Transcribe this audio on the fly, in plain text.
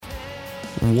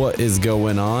What is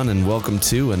going on, and welcome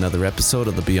to another episode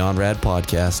of the Beyond Rad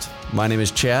podcast. My name is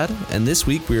Chad, and this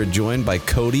week we are joined by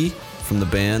Cody from the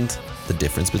band The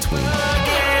Difference Between.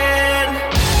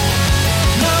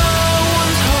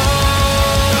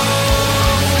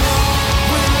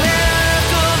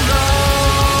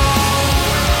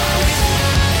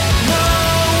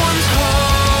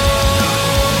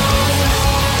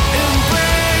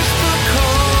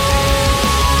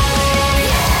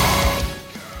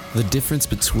 The Difference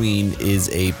Between is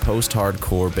a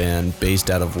post-hardcore band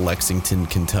based out of Lexington,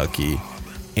 Kentucky.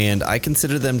 And I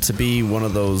consider them to be one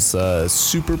of those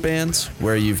super bands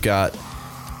where you've got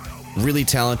really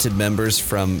talented members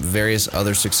from various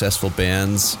other successful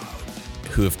bands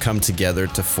who have come together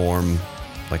to form,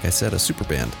 like I said, a super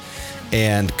band.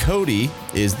 And Cody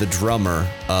is the drummer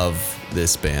of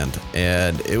this band.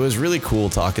 And it was really cool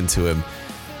talking to him.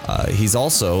 He's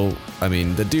also,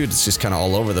 the dude's just kind of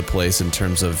all over the place in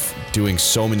terms of doing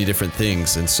so many different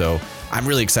things. And so I'm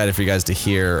really excited for you guys to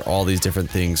hear all these different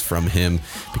things from him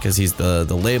because he's the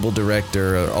label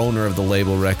director, owner of the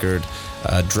label record,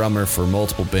 drummer for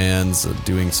multiple bands,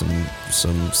 doing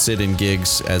some sit-in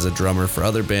gigs as a drummer for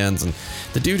other bands. And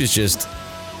the dude is just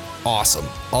awesome,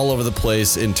 all over the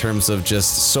place in terms of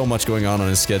just so much going on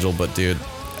his schedule. But dude,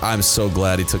 I'm so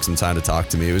glad he took some time to talk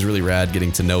to me. It was really rad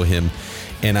getting to know him.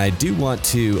 And I do want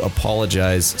to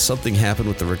apologize. Something happened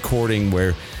with the recording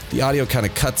where the audio kind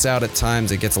of cuts out at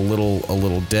times. It gets a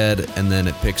little dead and then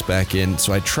it picks back in.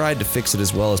 So I tried to fix it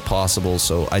as well as possible.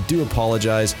 So I do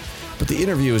apologize, but the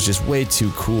interview is just way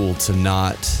too cool to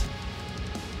not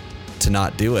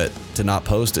do it, to not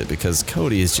post it, because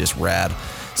Cody is just rad.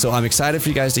 So I'm excited for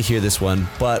you guys to hear this one,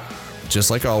 but just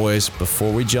like always,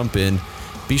 before we jump in,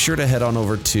 be sure to head on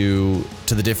over to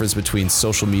The Difference Between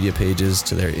social media pages,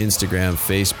 to their Instagram,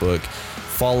 Facebook.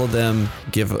 Follow them,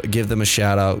 give them a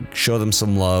shout out, show them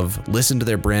some love. Listen to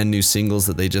their brand new singles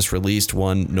that they just released.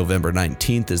 One, November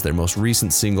 19th, is their most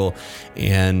recent single.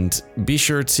 And be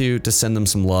sure to send them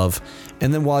some love.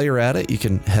 And then while you're at it, you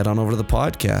can head on over to the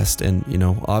podcast. And,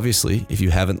 obviously, if you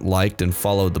haven't liked and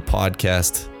followed the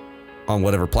podcast on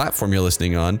whatever platform you're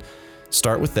listening on,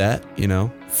 start with that,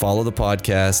 follow the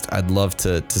podcast. I'd love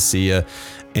to see you.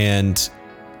 And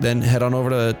then head on over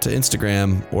to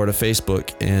Instagram or to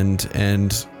Facebook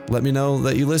and let me know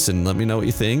that you listen. Let me know what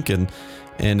you think. And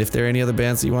if there are any other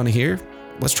bands that you want to hear,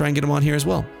 let's try and get them on here as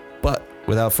well. But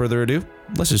without further ado,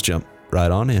 let's just jump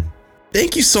right on in.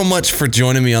 Thank you so much for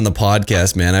joining me on the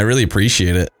podcast, man. I really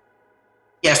appreciate it.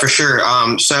 Yeah, for sure.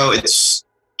 So it's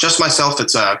just myself.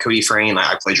 It's Cody Frayne.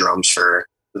 I play drums for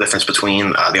The Difference Between.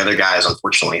 The other guys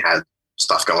unfortunately had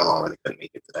stuff going on where they couldn't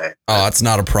make it today. Oh, it's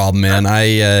not a problem, man.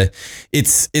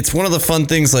 It's one of the fun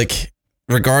things, like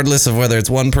regardless of whether it's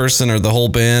one person or the whole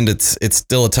band, it's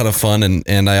still a ton of fun.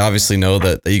 And I obviously know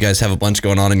that you guys have a bunch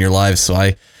going on in your lives. So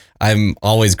I'm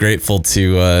always grateful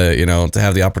to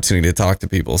have the opportunity to talk to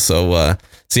people. So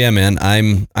yeah, man,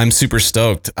 I'm super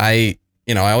stoked. I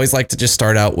always like to just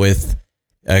start out with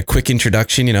a quick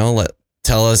introduction,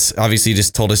 tell us, obviously you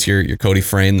just told us you're Cody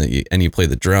Frayne and you play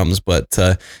the drums, but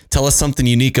tell us something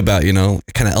unique about,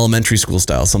 kind of elementary school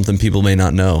style, something people may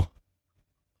not know.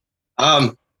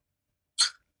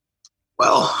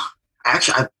 Well,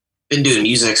 actually I've been doing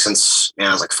music since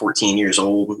I was like 14 years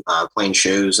old, playing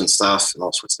shows and stuff and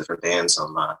all sorts of different bands.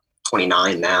 I'm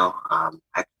 29 now.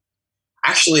 I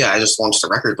just launched a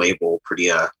record label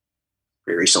pretty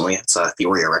recently. It's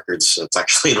Theoria Records. It's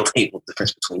actually the label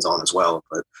Difference Between's on as well.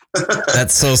 But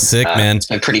that's so sick, man. It's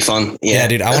been pretty fun. Yeah,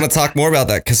 dude. I want to talk more about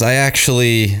that because I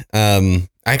actually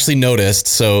noticed.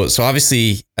 So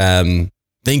obviously,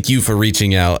 thank you for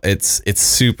reaching out. It's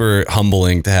super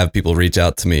humbling to have people reach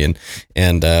out to me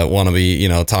and want to be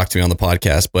talk to me on the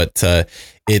podcast. But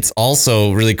it's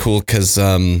also really cool because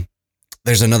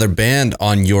there's another band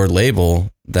on your label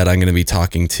that I'm going to be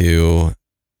talking to.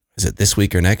 Is it this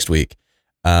week or next week?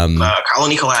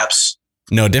 Colony Collapse.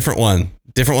 No, different one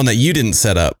that you didn't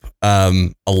set up.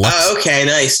 Okay,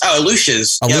 nice. Oh,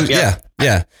 Lucia's.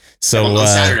 Yeah. So on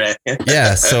Saturday.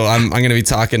 Yeah, so I'm going to be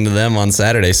talking to them on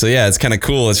Saturday. So yeah, it's kind of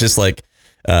cool. It's just like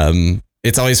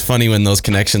it's always funny when those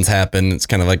connections happen. It's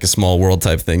kind of like a small world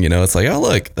type thing, It's like, oh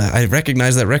look, I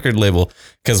recognize that record label,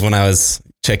 because when I was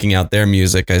checking out their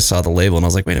music, I saw the label and I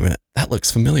was like, wait a minute, that looks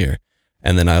familiar.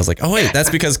 And then I was like, oh, wait,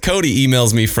 that's because Cody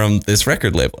emails me from this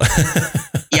record label.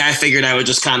 Yeah, I figured I would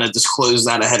just kind of disclose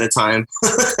that ahead of time.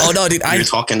 Oh, no, dude. You're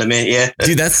talking to me. Yeah.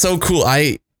 Dude, that's so cool.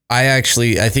 I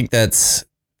think that's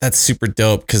super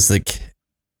dope because, like,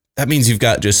 that means you've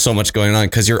got just so much going on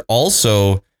because you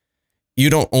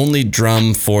don't only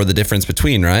drum for The Difference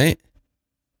Between, right?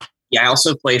 Yeah, I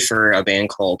also play for a band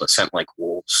called Ascent Like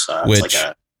Wolves. Which, it's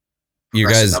like you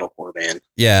guys, metalcore band.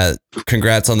 Yeah,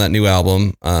 congrats on that new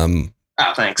album.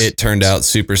 Oh, thanks. It turned out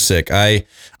super sick. I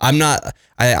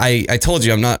told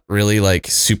you I'm not really like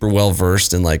super well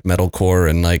versed in like metalcore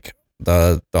and like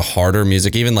the harder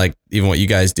music, even what you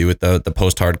guys do with the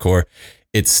post hardcore.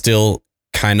 It's still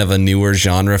kind of a newer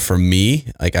genre for me.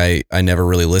 Like I never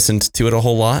really listened to it a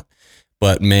whole lot,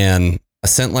 but man,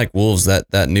 Ascent Like Wolves,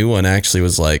 that new one actually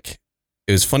was like,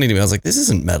 it was funny to me. I was like, this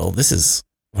isn't metal. This is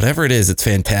whatever it is. It's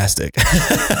fantastic.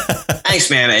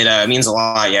 Thanks, man. It means a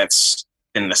lot. Yeah, it's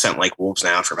been Ascent Like Wolves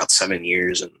now for about 7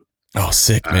 years, and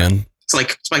sick, man. It's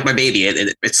like my baby.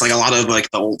 It's like a lot of like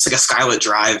the old. It's like a Skylit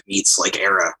Drive meets like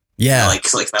era. Yeah, like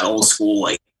that old school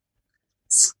like.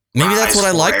 Maybe that's what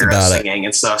I liked about it. Singing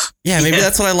and stuff. Yeah, maybe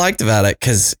that's what I liked about it.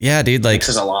 Cause yeah, dude, like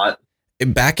mixes a lot.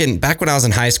 Back when I was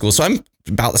in high school, so I'm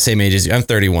about the same age as you. I'm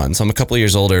 31, so I'm a couple of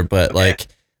years older. But like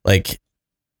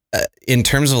in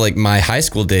terms of like my high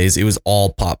school days, it was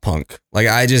all pop punk. Like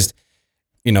I just,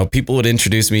 people would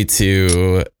introduce me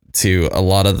to a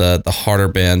lot of the harder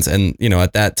bands, and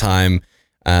at that time,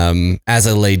 As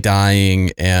I Lay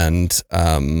Dying and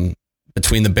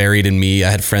Between the Buried and Me,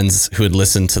 I had friends who had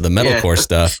listened to the metalcore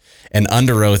stuff, and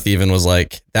Under Oath even was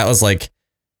like, that was like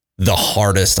the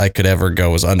hardest I could ever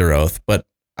go was Under Oath. But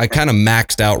I kind of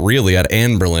maxed out really at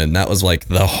Anberlin. That was like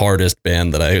the hardest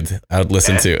band that I would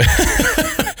listen to.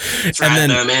 And then,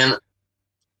 man.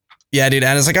 Yeah, dude.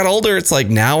 And as I got older, it's like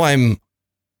now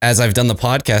as I've done the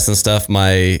podcast and stuff,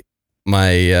 my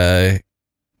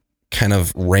kind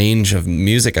of range of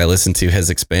music I listen to has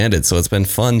expanded. So it's been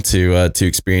fun to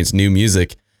experience new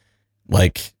music.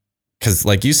 Like, cause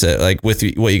like you said, like with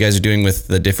what you guys are doing with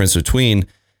the difference between,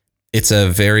 it's a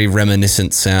very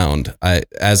reminiscent sound.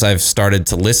 As I've started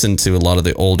to listen to a lot of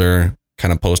the older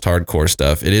kind of post-hardcore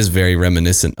stuff, it is very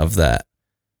reminiscent of that.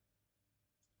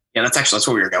 Yeah, that's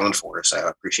what we were going for. So I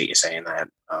appreciate you saying that.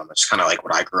 It's kind of like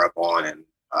what I grew up on, and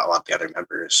a lot of the other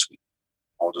members, we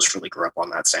all just really grew up on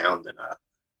that sound, and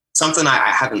something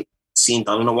I haven't seen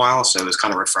done in a while. So it was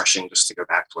kind of refreshing just to go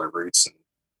back to our roots and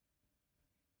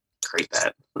create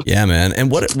that. Yeah, man.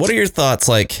 And what are your thoughts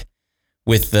like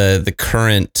with the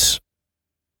current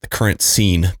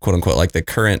scene, quote unquote, like the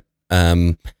current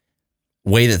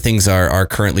way that things are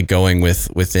currently going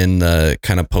within the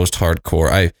kind of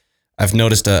post-hardcore? I've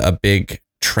noticed a big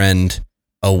trend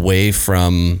away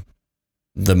from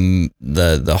the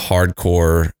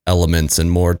hardcore elements and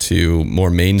more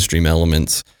mainstream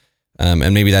elements.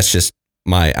 And maybe that's just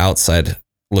my outside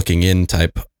looking in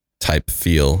type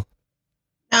feel.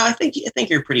 No, I think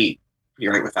you're pretty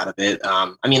right with that a bit.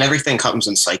 I mean, everything comes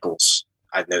in cycles,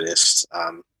 I've noticed.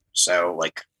 So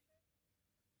like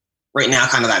right now,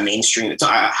 kind of that mainstream,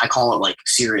 I call it like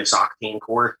serious octane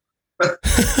core.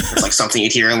 It's like something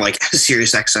you'd hear on like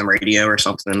Sirius XM radio or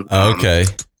something. Okay.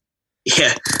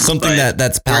 Yeah. Something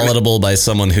that's palatable by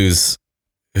someone who's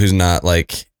not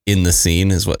like in the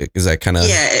scene is that kind of.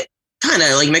 Yeah. It kind of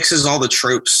like mixes all the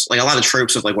tropes, like a lot of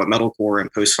tropes of like what metalcore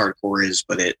and post-hardcore is,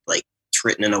 but it's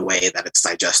written in a way that it's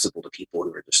digestible to people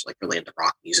who are just like really into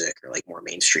rock music or like more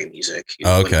mainstream music.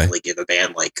 Wouldn't really give a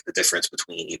band like the difference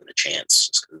between even a chance,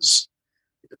 just because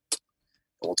the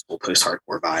old school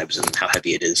post-hardcore vibes and how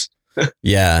heavy it is.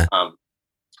 Yeah.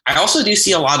 I also do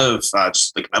see a lot of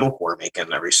just like metalcore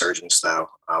making a resurgence though,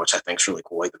 which I think is really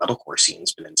cool. Like the metalcore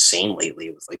scene's been insane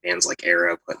lately with like bands like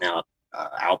Era putting out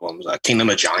albums. Kingdom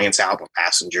of Giants album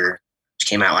Passenger, which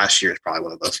came out last year, is probably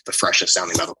one of the freshest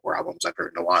sounding metalcore albums I've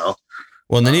heard in a while.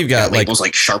 Well, and then you've got labels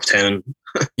like Sharp Tone.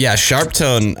 Yeah, Sharp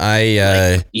Tone.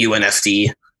 Like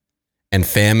UNFD and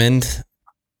Famined.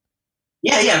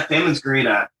 Yeah, Famen's great.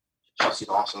 Chelsea's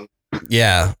awesome.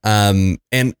 Yeah.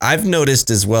 And I've noticed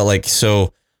as well, like,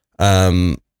 so,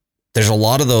 there's a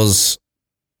lot of those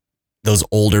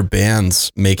older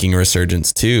bands making a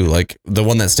resurgence too. Like the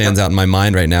one that stands out in my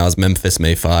mind right now is Memphis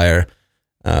Mayfire,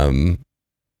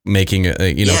 making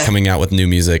coming out with new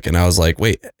music. And I was like,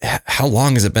 wait, how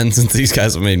long has it been since these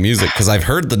guys have made music? Cause I've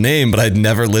heard the name, but I'd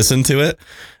never listened to it.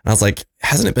 And I was like,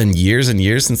 hasn't it been years and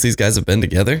years since these guys have been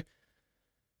together?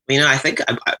 I think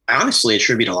I honestly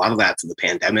attribute a lot of that to the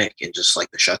pandemic and just like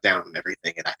the shutdown and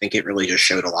everything. And I think it really just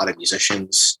showed a lot of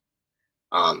musicians,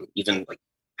 even like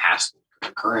past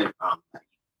and current, that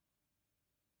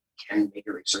you can make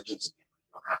a resurgence again.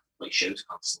 You don't have to play shows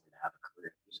constantly to have a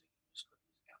career in music. You just put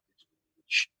music out there,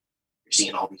 which you're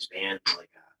seeing all these bands, like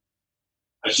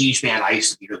a huge band I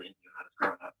used to be really into when I was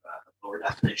growing up, Lower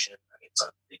Definition. I mean, it's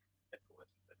a big influence.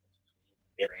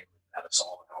 They ran without a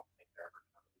song. I don't think they're ever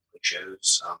going to play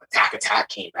shows. Attack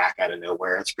came back out of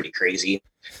nowhere. It's pretty crazy.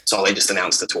 So they just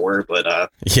announced the tour,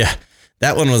 but yeah,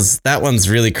 that one's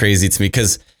really crazy to me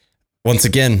because once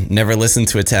again, never listened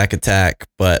to Attack,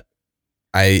 but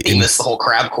You missed the whole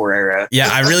crabcore era. Yeah,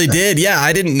 I really did. Yeah,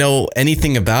 I didn't know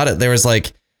anything about it. There was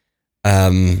like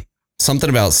something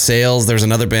about sales. There's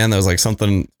another band that was like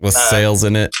something with sales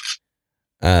in it.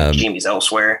 Jamie's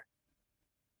Elsewhere.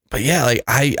 But yeah, like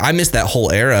I missed that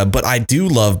whole era, but I do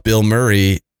love Bill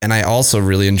Murray, and I also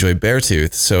really enjoy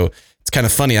Beartooth. So it's kind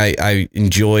of funny. I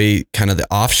enjoy kind of the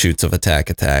offshoots of Attack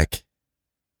Attack.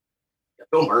 Yeah,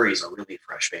 Bill Murray's a really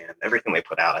fresh band. Everything they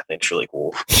put out, I think, is really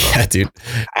cool. Yeah, dude.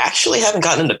 I actually haven't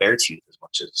gotten into Beartooth as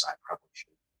much as I probably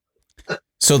should.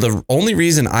 So the only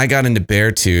reason I got into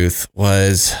Beartooth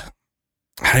was,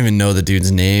 I don't even know the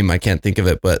dude's name. I can't think of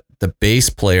it, but the bass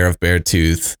player of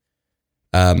Beartooth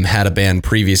had a band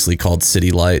previously called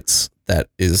City Lights. That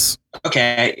is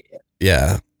okay.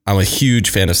 Yeah, I'm a huge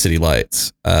fan of City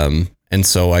Lights. And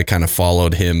so I kind of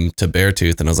followed him to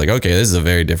Beartooth, and I was like, okay, this is a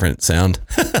very different sound.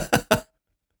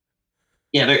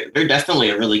 Yeah, they're definitely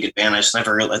a really good band. I just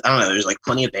never really, I don't know, there's like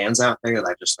plenty of bands out there that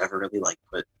I've just never really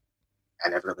I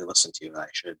never really listened to that I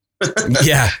should.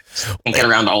 Yeah. And get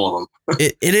around to all of them.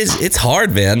 It's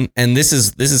hard, man. And this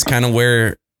is kind of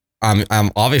where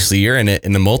I'm obviously you're in it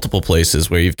in the multiple places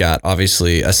where you've got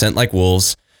obviously A Scent Like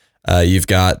Wolves. You've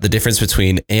got The Difference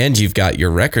Between, and you've got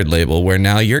your record label where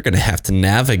now you're going to have to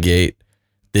navigate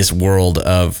this world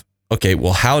of, okay,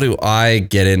 well, how do I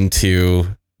get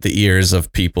into the ears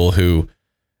of people who,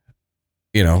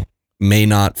 you know, may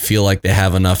not feel like they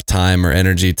have enough time or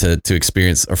energy to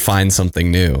experience or find something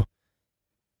new?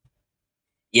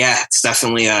 Yeah, it's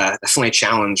definitely a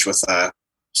challenge with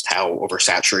just how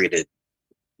oversaturated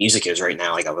music is right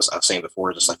now. Like I was saying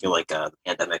before, just I feel like the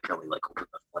pandemic really like opened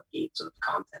the floodgates of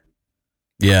content.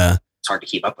 Yeah, it's hard to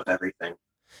keep up with everything.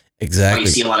 Exactly. You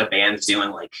see a lot of bands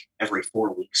doing like every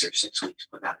 4 weeks or 6 weeks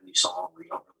putting out a new song, where you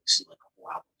don't really see like a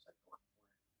whole album.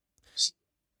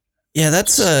 Yeah,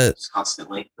 that's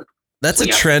constantly. That's a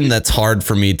trend that's hard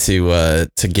for me to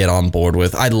get on board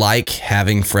with. I like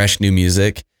having fresh new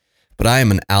music, but I am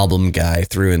an album guy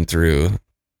through and through.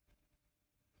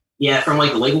 Yeah, from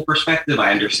like the label perspective,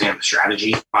 I understand the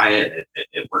strategy by it.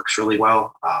 It works really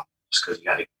well, just because you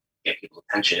got to get people's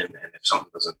attention, and if something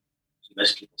doesn't, you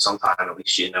miss people sometime, at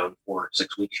least you know in 4 or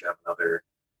 6 weeks you have another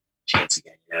chance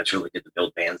again. You know, it's really good to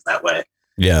build bands that way.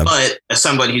 Yeah. But as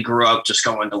somebody who grew up just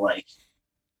going to like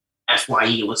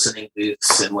FYE listening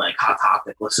booths and like Hot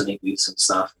Topic listening booths and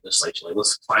stuff, and just like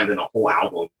let's finding a whole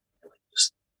album and like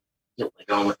just like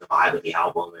going with the vibe of the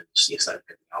album and just the aesthetic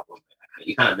of the album.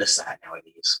 You kind of miss that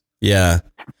nowadays. Yeah,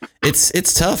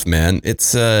 it's tough, man.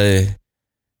 It's I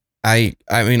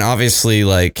mean, obviously,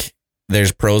 like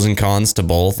there's pros and cons to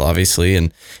both, obviously,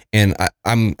 and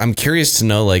I'm curious to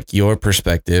know like your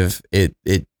perspective.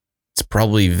 It's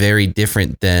probably very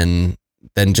different than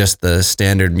just the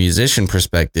standard musician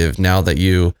perspective. Now that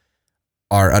you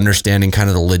are understanding kind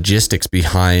of the logistics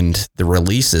behind the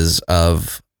releases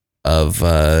of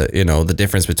you know, the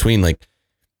difference between like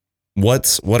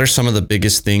what are some of the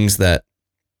biggest things that,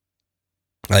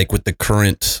 like with the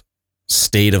current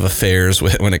state of affairs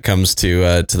when it comes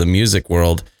to the music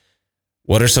world,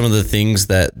 what are some of the things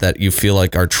that you feel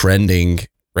like are trending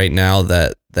right now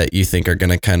that you think are going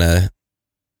to kind of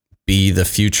be the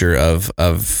future of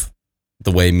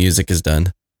the way music is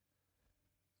done?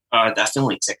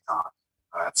 Definitely TikTok.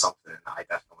 That's something I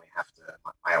definitely have to,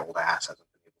 my old ass hasn't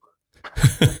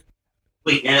been able to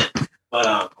complete yet, but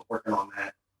I'm working on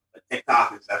that. But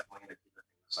TikTok is definitely going to be the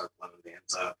thing to start blowing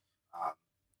bands up.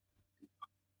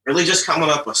 Really just coming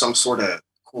up with some sort of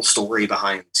cool story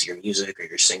behind your music or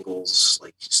your singles.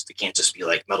 Like it can't just be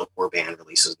like metalcore band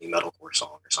releases a new metalcore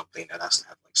song or something. It has to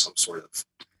have like some sort of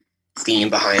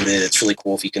theme behind it. It's really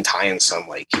cool if you can tie in some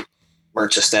like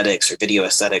merch aesthetics or video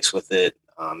aesthetics with it.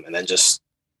 And then just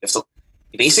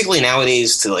basically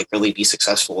nowadays to like really be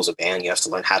successful as a band, you have to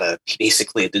learn how to be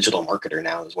basically a digital marketer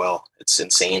now as well. It's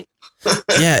insane.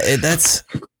 Yeah,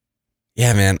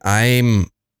 man,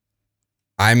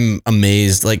 I'm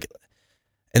amazed. Like,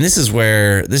 and this is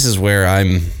where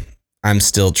I'm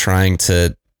still trying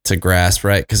to grasp,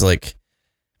 right? Cause like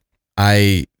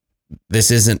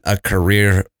this isn't a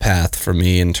career path for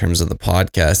me in terms of the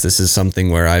podcast. This is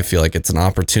something where I feel like it's an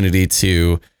opportunity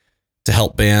to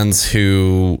help bands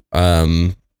who,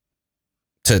 to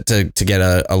get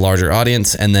a larger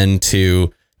audience, and then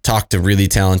to talk to really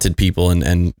talented people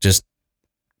and just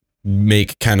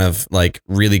make kind of like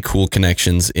really cool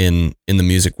connections in the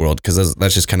music world. Cause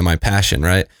that's just kind of my passion.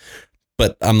 Right.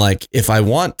 But I'm like, if I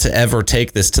want to ever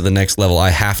take this to the next level, I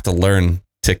have to learn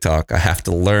TikTok. I have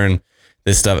to learn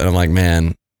this stuff. And I'm like,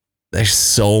 man, there's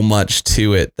so much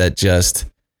to it that just,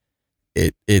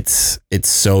 it's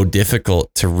so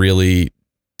difficult to really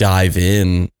dive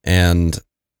in and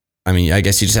I mean, I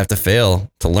guess you just have to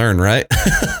fail to learn, right?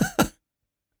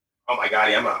 Oh my God,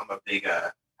 yeah, I'm a big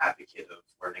advocate of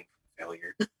learning from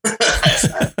failure.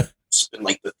 It's been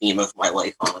like the theme of my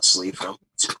life, honestly, from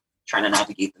trying to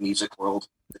navigate the music world,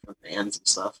 different bands and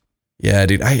stuff. Yeah,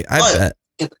 dude, I bet.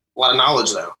 Get a lot of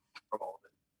knowledge though from all of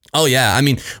it. Oh yeah, I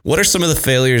mean, what are some of the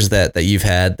failures that you've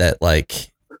had that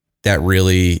like that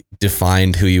really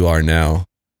defined who you are now?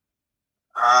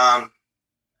 I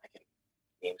can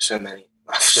name so many,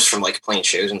 just from like playing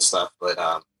shows and stuff. But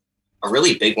a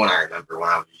really big one I remember when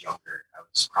I was younger. I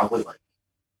was probably like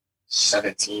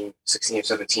 16 or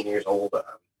 17 years old.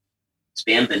 This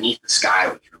band Beneath the Sky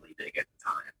was really big at the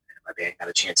time, and my band got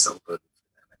a chance to open for them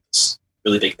at this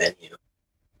really big venue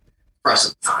for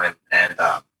us at the time. And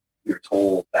we were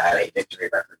told that a Victory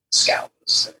Records scout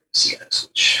was there to see us,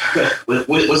 which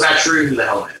was that true? Who the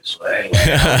hell knows? But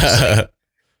anyway,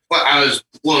 I was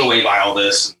blown away by all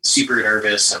this and super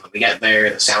nervous. And when we get there,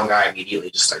 the sound guy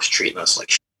immediately just starts treating us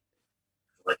like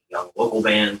a young local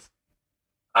band.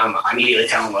 I immediately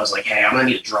tell him, I was like, hey, I'm going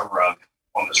to need a drum rug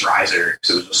on this riser.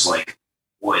 So it was just like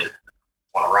wood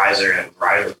on a riser, and the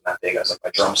riser wasn't that big. I was like,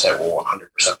 my drum set will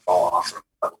 100% fall off from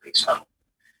a double bass pedal.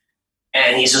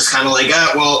 And he's just kind of like,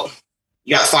 well,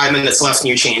 you got 5 minutes left in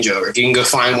your changeover. If you can go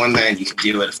find one band, you can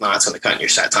do it. If not, it's going to cut in your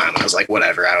set time. And I was like,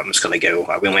 whatever, I'm just going to go.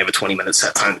 We only have a 20-minute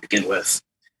set time to begin with.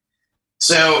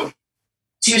 So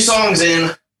 2 songs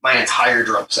in, my entire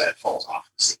drum set falls off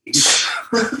the stage.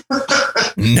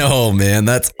 No, man,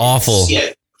 that's awful.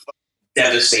 Yeah,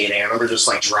 devastating. I remember just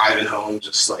like driving home,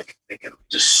 just like thinking,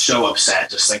 just so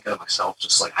upset, just thinking to myself,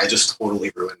 just like, I just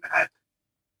totally ruined that.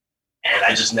 And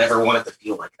I just never wanted to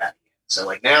feel like that again. So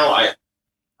like now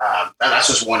that's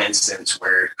just one instance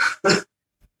where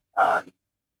I've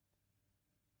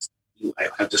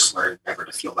just learned never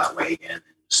to feel that way again. And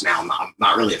just now I'm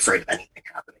not really afraid of anything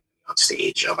happening on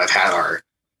stage. I've had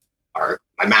my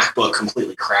MacBook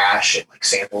completely crash and like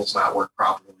samples not work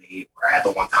properly. Or I had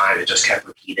the one time it just kept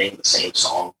repeating the same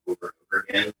song over and over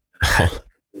again. And I had to like,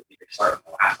 completely restart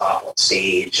my laptop on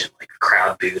stage, and like the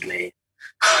crowd booed me.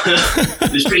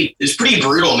 It was pretty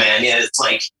brutal, man. Yeah, it's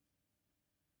like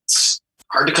it's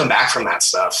hard to come back from that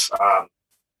stuff.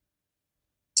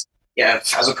 Yeah,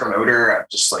 as a promoter, I'm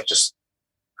just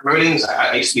promoting.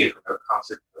 I used to be a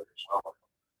concert promoter as well.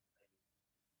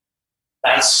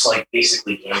 That's like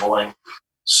basically gambling.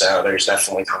 So there's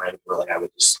definitely times where like I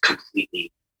would just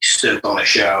completely stoked on a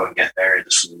show and get there and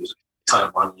just lose a ton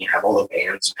of money, have all the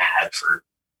bands mad for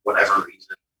whatever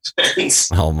reason.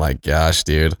 Oh my gosh,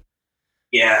 dude.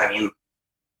 Yeah, I mean,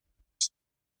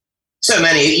 so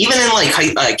many. Even in like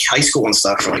high school and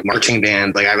stuff, for like marching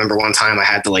band. Like I remember one time I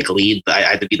had to like lead. I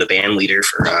had to be the band leader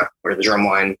for or the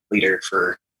drumline leader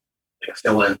for like a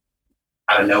fill-in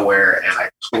out of nowhere, and I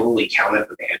totally counted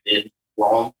the band did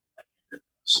wrong.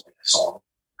 So like a song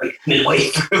like midway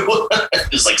through,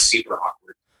 it was like super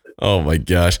awkward. Oh my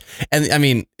gosh. And I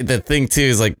mean, the thing too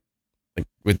is like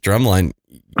with drumline,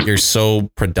 you're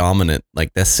so predominant.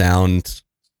 Like the sound,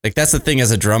 like that's the thing as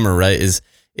a drummer, right? Is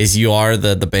you are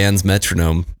the band's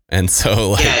metronome, and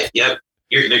so like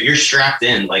you're strapped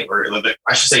in, like, or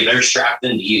I should say they're strapped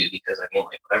into you, because I mean,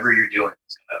 like whatever you're doing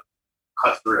is gonna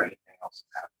cut through anything else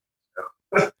that's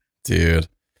happening. So. Dude,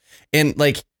 and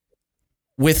like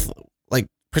with like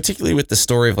particularly with the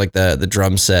story of like the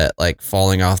drum set like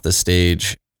falling off the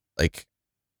stage, like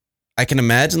I can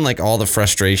imagine like all the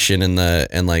frustration and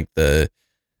the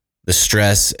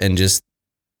stress, and just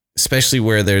especially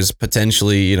where there's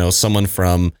potentially, you know, someone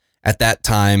from at that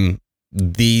time,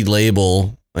 the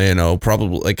label, you know,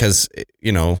 probably because,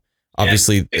 you know,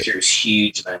 obviously Victory's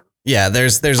huge then. Yeah,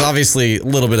 there's obviously a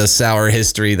little bit of sour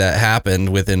history that happened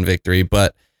within Victory,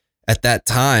 but at that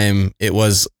time it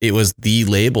was the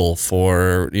label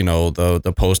for, you know,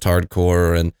 the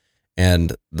post-hardcore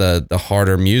and the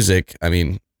harder music. I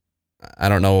mean, I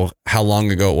don't know how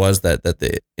long ago it was that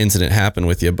the incident happened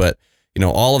with you, but you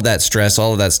know, all of that stress,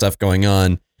 all of that stuff going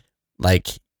on, like,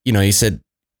 you know, you said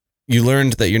you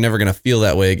learned that you're never going to feel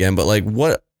that way again, but like,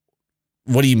 what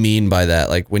do you mean by that?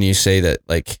 Like when you say that,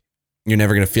 like, you're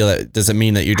never going to feel that, does it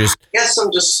mean that you're just, I guess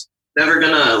I'm just never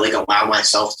going to like allow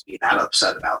myself to be that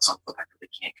upset about something I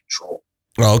really can't control.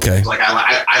 Oh, okay. Like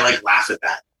I like laugh at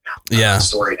that now. Yeah.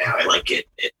 Story now. I like it,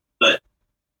 but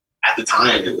at the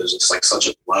time it was just like such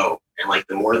a blow. And like,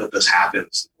 the more that this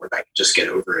happens, the more that I can just get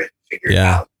over it and figure it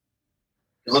out.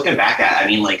 Looking back at it, I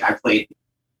mean, like I played,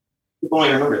 people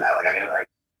only remember that. Like, I mean, like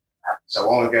so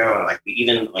long ago, and like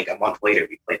even like a month later,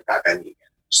 we played that venue again,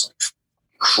 just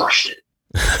like crushed it.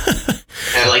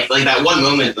 And like that one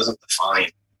moment doesn't define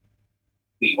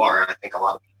who you are. And I think a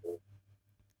lot of people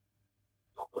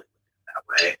don't really look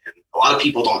at it that way, and a lot of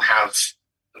people don't have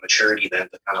the maturity then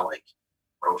to kind of like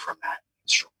grow from that.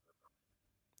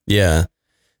 Yeah,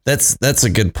 that's a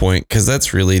good point, because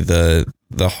that's really the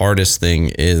hardest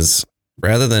thing, is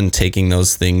rather than taking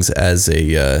those things as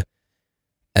a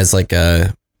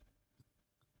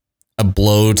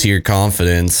blow to your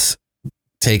confidence,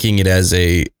 taking it as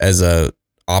a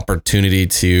opportunity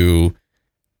to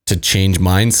change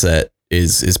mindset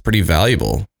is pretty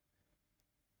valuable.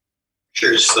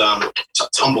 Sure, it's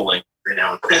humbling every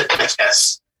now and then, I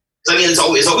guess. I mean, it's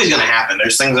always going to happen.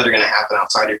 There's things that are going to happen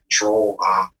outside your control.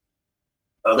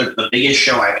 The biggest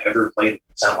show I've ever played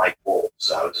sounded like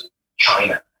Wolves. I was in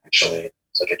China, actually.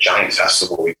 It's like a giant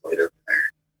festival we played over there.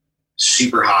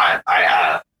 Super hot.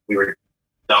 We were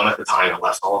dumb at the time and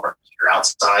left all of our gear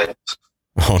outside.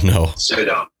 Oh no! So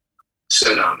dumb.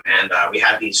 And we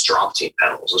had these drop tune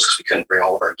pedals because we couldn't bring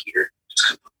all of our gear.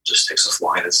 Just takes us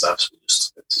line and stuff. So we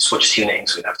just to switch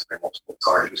tunings. We'd have to bring multiple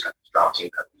guitars. We just got these drop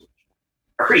tune pedals.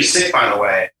 They're pretty sick, by the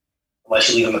way, unless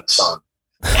you leave them in the sun.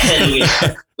 And we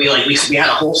had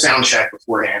a whole sound check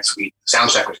beforehand. So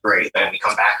sound check was great. Then we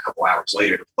come back a couple hours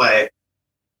later to play,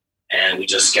 and we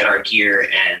just get our gear,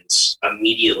 and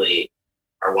immediately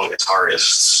our one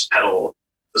guitarist's pedal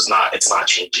it's not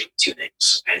changing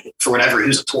tunings. And for whatever, he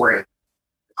was a touring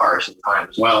guitarist at the time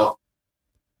as well.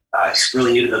 He's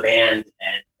really new to the band,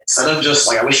 and instead of just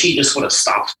like, I wish he just would have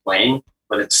stopped playing,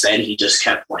 but instead he just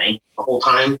kept playing the whole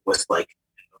time with like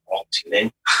the wrong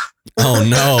tuning. Oh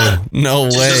no way!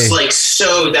 Just like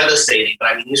so devastating.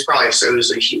 But I mean, he was probably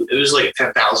it was like a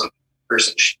 10,000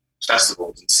 person festival.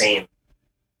 It was insane.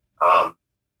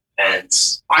 And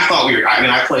I thought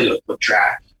I played a clip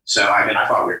track. So, I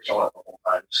thought we were killing it the whole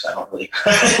time. So I don't really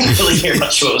hear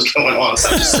much what was going on.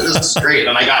 So this is great.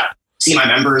 And I got to see my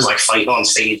members like fighting on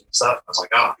stage and stuff. I was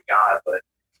like, oh my God. But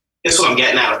guess what I'm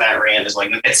getting at with that rant is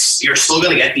like, you're still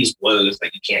going to get these blows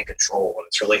that you can't control. And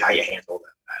it's really how you handle them.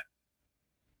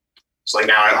 So like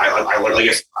now I literally,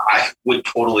 if I would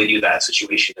totally do that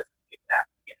situation if it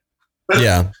happened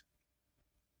again.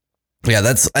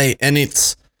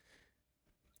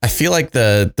 I feel like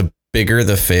the bigger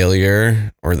the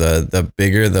failure, or the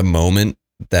bigger the moment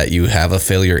that you have a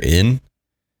failure in,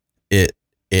 it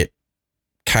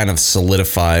kind of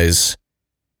solidifies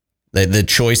the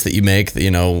choice that you make,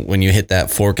 you know, when you hit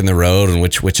that fork in the road, and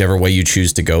whichever way you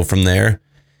choose to go from there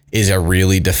is a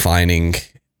really defining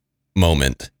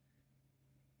moment.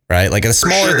 Right? Like the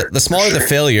smaller the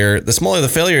failure,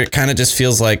 it kind of just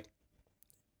feels like,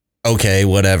 okay,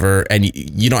 whatever. And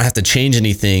you don't have to change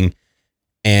anything,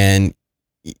 and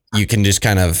you can just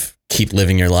kind of keep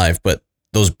living your life. But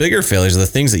those bigger failures, the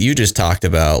things that you just talked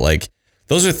about, like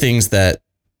those are things that,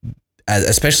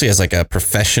 especially as like a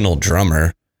professional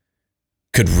drummer,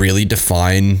 could really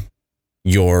define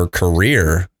your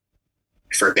career.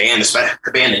 For a band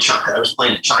in China, I was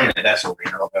playing in China, definitely.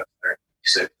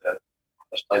 So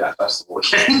let's play that festival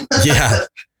again.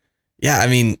 Yeah. I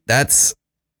mean, that's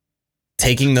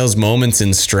taking those moments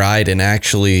in stride and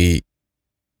actually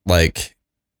like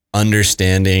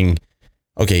understanding,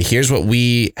 okay, here's what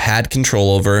we had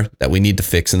control over that we need to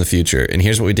fix in the future. And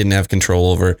here's what we didn't have control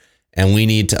over. And we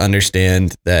need to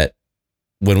understand that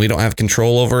when we don't have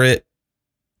control over it,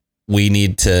 we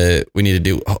need to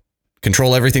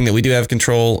control everything that we do have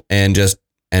control, and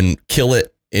kill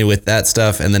it with that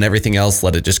stuff. And then everything else,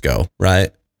 let it just go.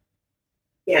 Right.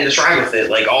 Yeah. And just ride with it.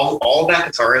 Like all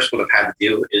that guitarist would have had to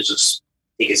do is just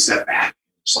take a step back,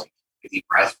 just like take a deep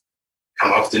breath,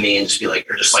 come up to me and just be like,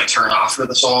 or just like turn off for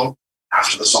the song.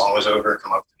 After the song was over,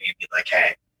 come up to me and be like,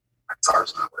 hey, my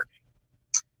guitar's not working.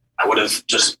 I would have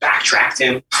just backtracked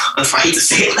him, if I hate to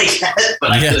say it like that,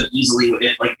 but I could have easily,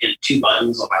 like, did 2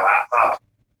 buttons on my laptop,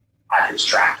 had his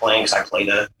track playing, because I played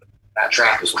that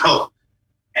track as well.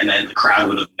 And then the crowd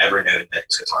would have never known that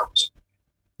his guitar was.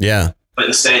 Yeah. But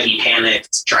instead, he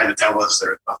panicked, tried to tell us there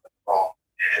was nothing wrong,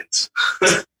 and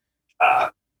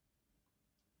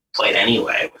played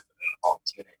anyway with the wrong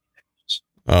tuning.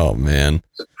 Oh, man.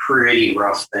 It's a pretty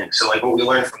rough thing. So, like, what we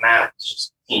learned from that was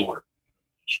just teamwork.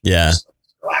 Yeah. Just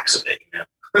relax a bit, you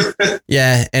know?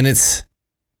 Yeah. And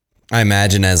I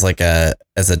imagine as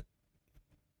an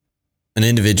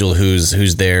individual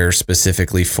who's there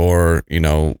specifically for, you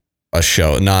know, a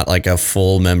show, not like a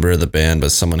full member of the band,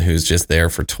 but someone who's just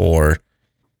there for tour,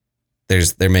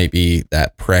 there may be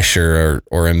that pressure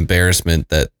or embarrassment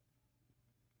that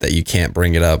you can't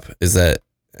bring it up. Is that,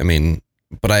 I mean,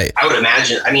 but I would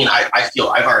imagine, I mean, I feel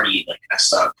I've already like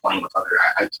messed up playing with other,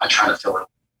 I try to fill in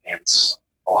bands.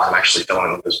 Well, I'm actually filling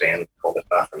in with this band called If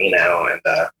Not For Me now. And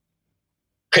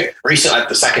recently, at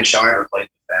the second show I ever played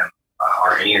with them,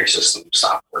 our in-ear system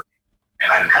stopped working,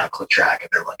 and I didn't have a click track, and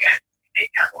they're like, hey, they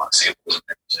have a lot of samples in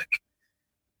their music.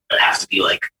 that have to be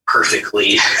like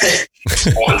perfectly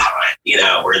on time, you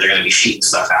know, where they're going to be shooting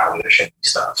stuff out when there shouldn't be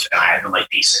stuff. And I had to like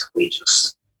basically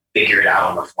just figure it out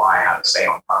on the fly how to stay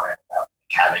on time without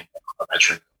having a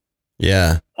metric.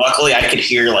 Yeah. Luckily, I could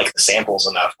hear like the samples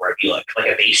enough where I'd be like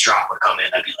a bass drop would come in.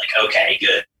 I'd be like, okay,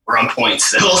 good. We're on point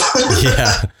still.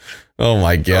 Yeah. Oh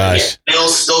my gosh. So, yeah, they'll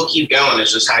still keep going.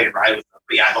 It's just how you ride with them.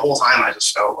 But yeah, the whole time I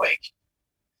just felt like,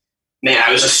 man,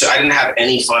 I didn't have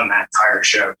any fun that entire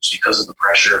show just because of the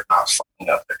pressure of not fucking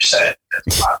up their set.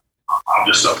 I'm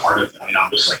just a part of it. I mean, I'm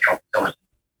just like going.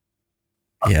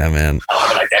 Yeah, man. I don't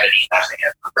have an identity. Nothing.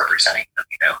 I'm representing them,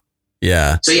 you know?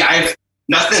 Yeah. So yeah, I have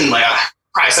nothing like, I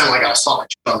probably sound like I was talking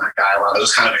on that guy while I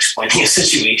was kind of explaining a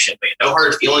situation, but no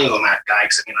hard feelings on that guy.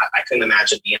 Cause I mean, I couldn't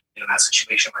imagine being in that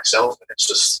situation myself. And it's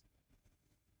just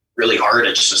really hard.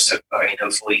 It's just, I mean,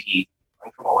 hopefully he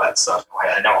learned from all that stuff.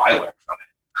 I know I learned from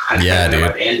it. Yeah, dude.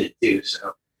 My band did too.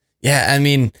 So yeah, I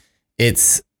mean,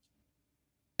 like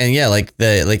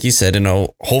you said, you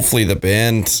know, hopefully the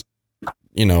band,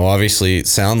 you know, obviously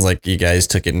sounds like you guys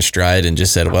took it in stride and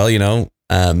just said, well, you know,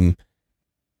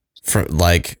 for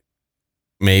like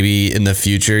maybe in the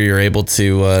future you're able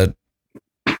to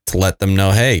let them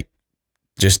know, hey,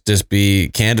 just be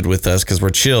candid with us because we're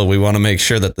chill. We want to make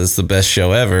sure that this is the best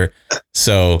show ever.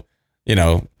 So, you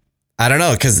know, I don't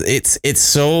know, because it's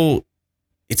so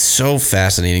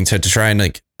fascinating to try and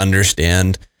like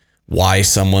understand why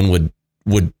someone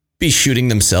would be shooting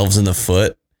themselves in the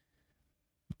foot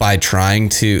by trying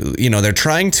to, you know, they're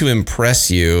trying to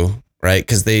impress you, right?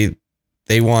 Because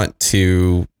they want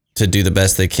to do the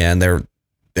best they can.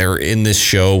 They're in this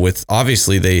show with,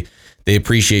 obviously they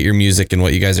appreciate your music and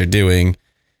what you guys are doing,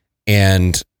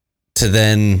 and to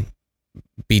then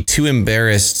be too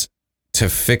embarrassed to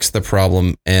fix the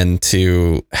problem and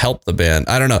to help the band.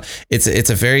 I don't know. It's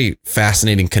a very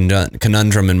fascinating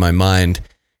conundrum in my mind,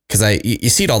 because you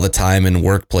see it all the time in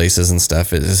workplaces and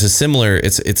stuff.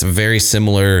 It's a very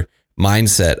similar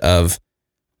mindset of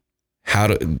how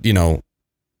to, you know,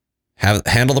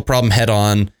 handle the problem head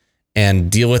on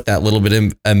and deal with that little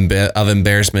bit of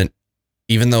embarrassment,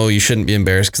 even though you shouldn't be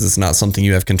embarrassed because it's not something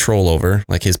you have control over.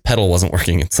 Like his pedal wasn't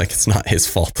working. It's like, it's not his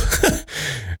fault.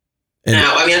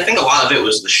 Now, I mean, I think a lot of it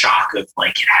was the shock of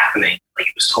like it happening. Like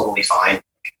it was totally fine like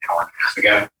an hour and a half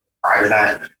ago. Prior to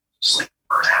that, and then it just like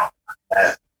burn out.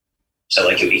 So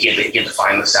like you had to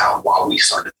find this out while we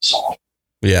started the song.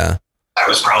 Yeah, that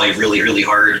was probably really, really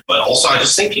hard. But also, I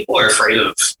just think people are afraid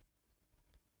of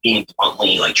being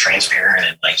bluntly like transparent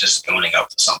and like just owning up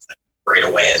to something right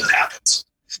away as it happens.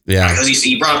 Yeah, because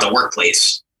you brought up the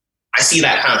workplace. I see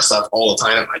that kind of stuff all the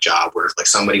time at my job where if like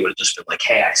somebody would have just been like,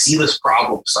 hey, I see this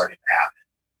problem starting to happen.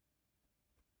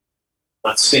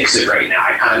 Let's fix it right now.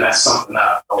 I kind of messed something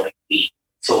up. Like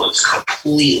so it's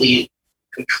completely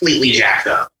jacked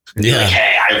up. Yeah. Like,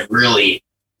 hey, I really,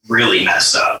 really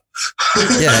messed up.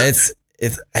 Yeah,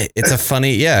 it's a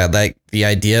funny, yeah, like the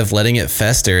idea of letting it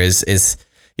fester is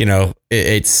you know,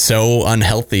 it's so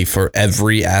unhealthy for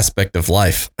every aspect of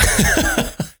life.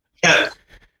 Yeah.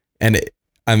 And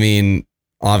I mean,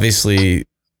 obviously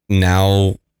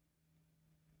now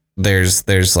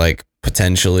there's like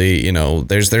potentially, you know,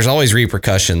 there's always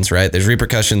repercussions, right? There's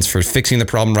repercussions for fixing the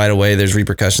problem right away. There's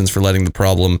repercussions for letting the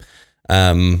problem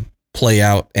play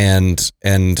out and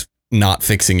not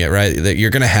fixing it, right? That you're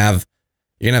gonna have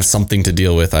something to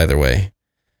deal with either way,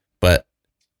 but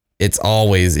it's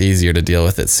always easier to deal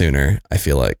with it sooner, I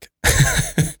feel like.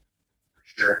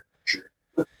 Sure.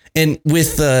 And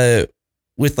with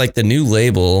like the new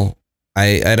label,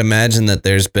 I'd imagine that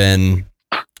there's been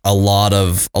a lot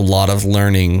of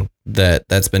learning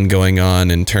that's been going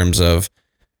on in terms of,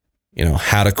 you know,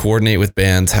 how to coordinate with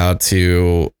bands, how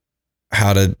to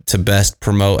best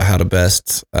promote, how to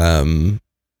best,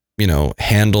 you know,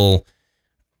 handle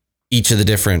each of the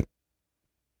different,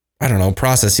 I don't know,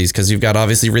 processes. Cause you've got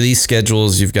obviously release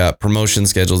schedules, you've got promotion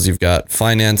schedules, you've got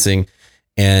financing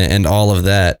and all of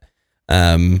that.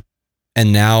 And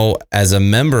now as a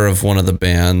member of one of the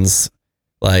bands,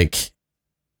 like,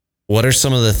 what are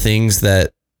some of the things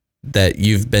that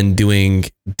you've been doing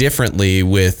differently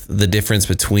with the difference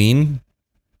between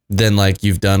than like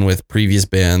you've done with previous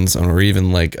bands or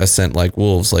even like Ascent Like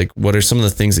Wolves? Like, what are some of the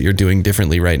things that you're doing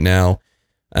differently right now,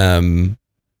 in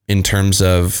terms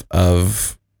of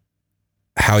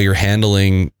how you're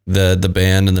handling the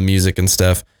band and the music and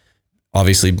stuff,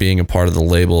 obviously being a part of the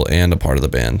label and a part of the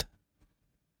band?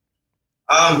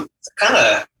 I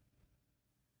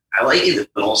like it,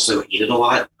 but also hate it a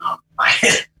lot. My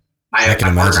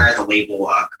partner at the label,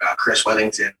 Chris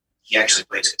Weddington, he actually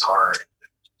plays guitar as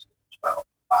well.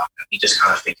 We just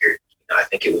kind of figured, you know, I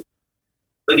think it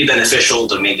would be beneficial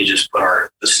to maybe just put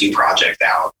this new project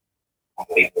out on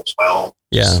the label as well.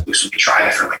 Yeah. We try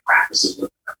different like practices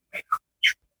with them.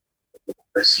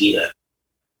 Risky to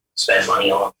spend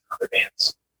money on other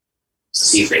bands to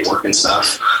see if they work and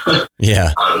stuff.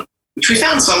 Yeah. Which we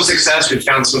found some success. We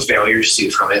found some failures too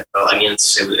from it. But I mean,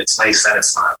 it's nice that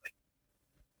it's not like,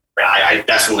 I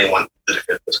definitely want the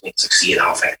difference between succeed. I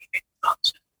don't think anything not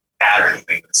bad or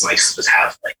anything, but it's nice to just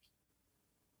have like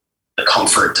the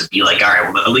comfort to be like, all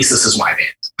right, well, at least this is my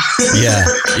band. Yeah.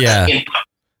 Yeah. You know,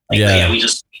 like, yeah. We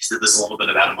just wasted this a little bit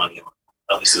of money on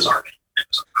it. At least it was our band.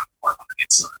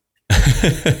 It's not.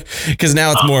 Because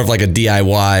now it's more of like a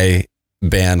DIY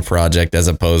band project as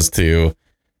opposed to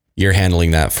you're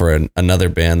handling that for another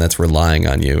band that's relying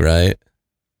on you, right?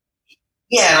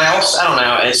 Yeah, and I don't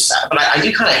know, but I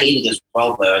do kind of hate it as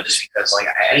well, though, just because like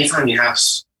anytime you have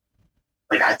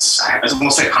like it's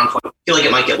almost like a conflict. I feel like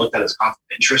it might get looked at as conflict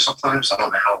of interest sometimes. I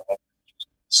don't know how to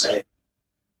say.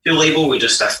 To label, we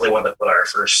just definitely wanted to put our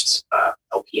first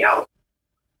LP out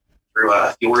through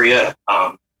Theoria.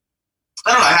 I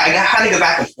don't know. I had to go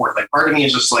back and forth. Like, part of me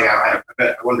is just like, I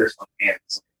wonder if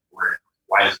bands,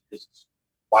 why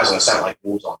isn't it sound like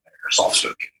Wolves on there or Soft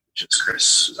Spoken, which is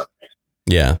Chris who's up there.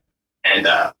 Yeah. And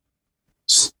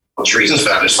there's reasons for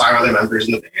that. There's 5 other members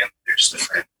in the band. They're just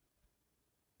different.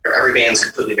 Every band's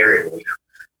completely variable, you know.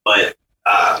 But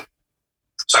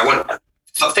so I want to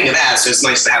think of that. So it's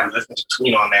nice to have the difference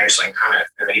between on there. So I can kind of,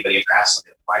 if anybody asks,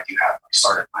 like, why do you have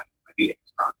started my video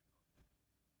project?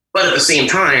 But at the same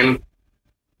time,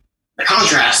 the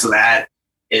contrast to that,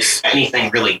 if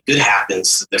anything really good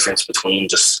happens, the difference between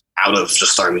just out of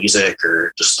just our music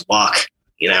or just luck,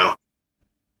 you know,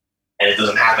 and it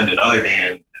doesn't happen to another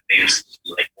band, they just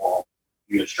like, well,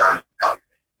 you're just trying to tell your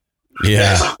band.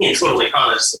 Yeah. So I'm being totally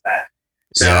honest with that.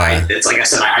 So yeah. It's like I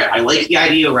said, I like the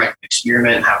idea where I can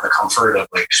experiment and have the comfort of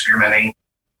like experimenting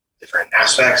different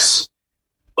aspects,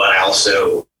 but I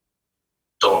also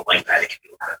don't like that it can be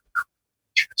a lot of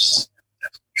interest.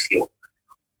 Feel.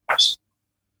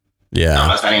 Yeah. I don't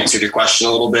know if that answered your question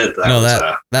a little bit. But no,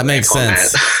 that makes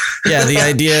sense. Yeah,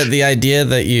 the idea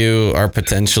that you are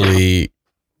potentially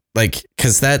like,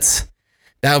 because that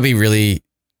would be really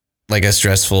like a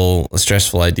stressful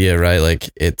idea, right? Like,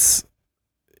 it's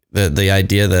the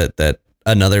idea that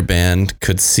another band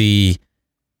could see.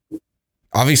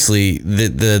 Obviously,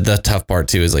 the tough part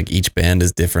too is like each band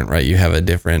is different, right? You have a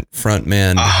different front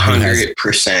man.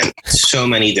 100%. So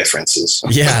many differences.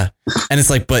 Yeah. And it's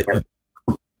like, but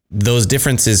those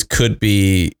differences could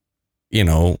be, you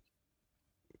know,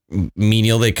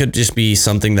 menial. They could just be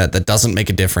something that doesn't make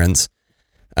a difference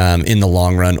in the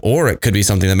long run, or it could be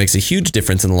something that makes a huge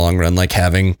difference in the long run, like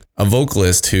having a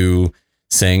vocalist who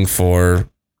sang for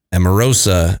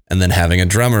Emarosa and then having a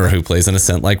drummer who plays in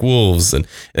Ascent Like Wolves. And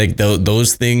like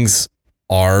those things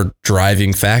are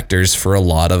driving factors for a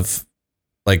lot of,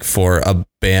 like, for a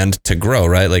band to grow,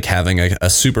 right? Like having a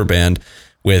super band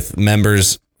with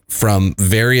members from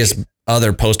various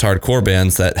other post-hardcore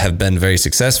bands that have been very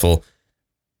successful,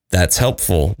 that's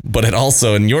helpful. But it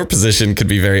also, in your position, could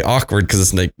be very awkward because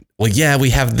it's like, well, yeah, we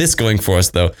have this going for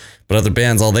us though, but other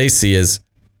bands, all they see is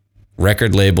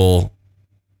record label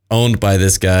owned by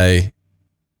this guy,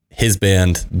 his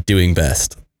band doing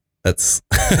best. That's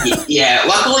yeah.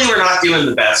 Luckily, we're not doing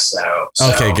the best though.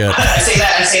 So okay, good. I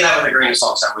say that with a grain of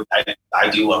salt. I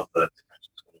do love the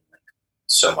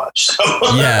so much. So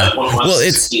yeah. Well,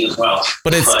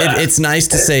 it's nice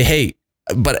to say, hey,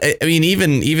 but I mean,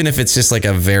 even if it's just like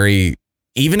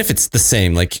even if it's the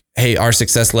same, like, hey, our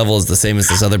success level is the same as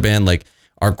this other band, like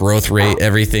our growth rate,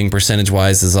 everything percentage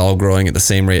wise is all growing at the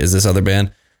same rate as this other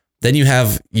band. Then you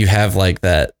have like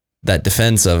that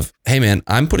defense of, hey man,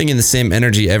 I'm putting in the same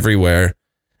energy everywhere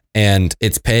and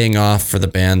it's paying off for the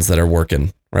bands that are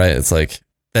working, right? It's like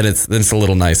that it's a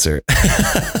little nicer.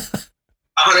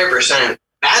 100%.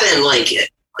 That, and like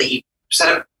you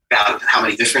said about how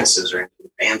many differences are in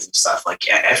bands and stuff. Like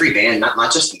every band,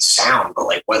 not just in sound, but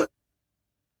like what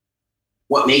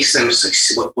makes them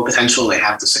succeed, what potential they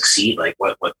have to succeed. Like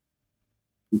what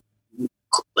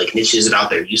like niches about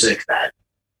their music that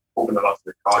open them up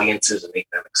to audiences and make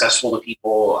them accessible to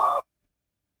people,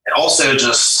 and also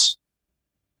just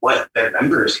what their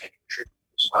members can contribute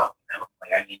as well. You know?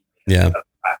 Like, I mean, yeah,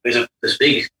 there's this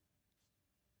big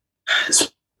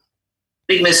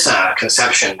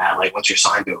misconception that like once you're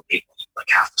signed to a label, you like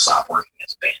have to stop working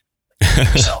as a band like,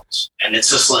 yourselves. And it's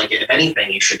just like, if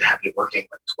anything, you should be working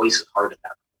like twice as hard at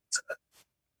that to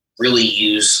really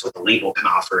use what the label can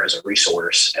offer as a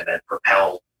resource and then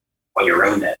propel on your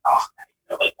own net off of that.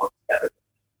 Like work together.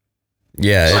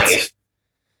 Yeah.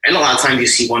 And a lot of times you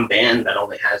see one band that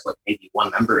only has like maybe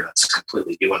one member that's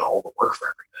completely doing all the work for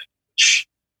everything, which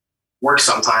works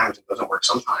sometimes and doesn't work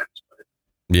sometimes. But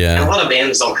Yeah. And a lot of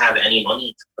bands don't have any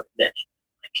money to put in. Like,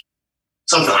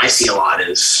 something I see a lot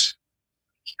is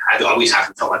I always have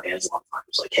to tell my bands a lot of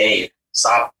times, like, hey,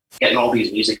 stop getting all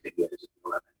these music videos.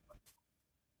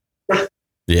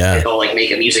 Yeah. They'll like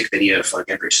make a music video for like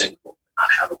every single, not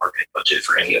have a marketing budget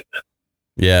for any of them.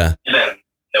 Yeah. And then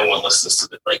no one listens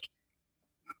to it. Like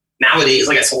nowadays,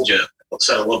 like I told you, I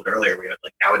said a little bit earlier,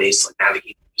 like nowadays, to like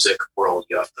navigate the music world,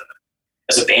 you have to,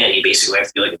 as a band, you basically have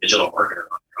to be like a digital marketer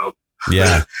on your own.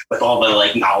 Yeah. With all the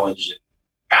like knowledge and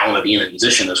talent of being a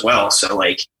musician as well. So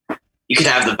like you could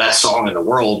have the best song in the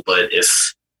world, but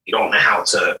if you don't know how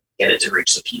to get it to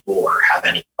reach the people or have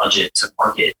any budget to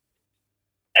market,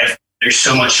 there's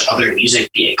so much other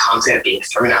music content being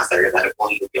thrown out there that it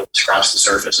won't even be able to scratch the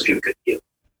surface of who could do.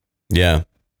 Yeah.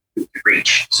 Who could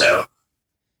reach. So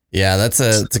yeah, that's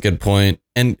a good point.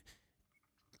 And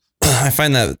I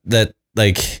find that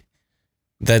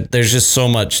there's just so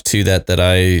much to that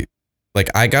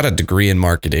I got a degree in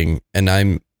marketing,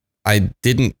 and I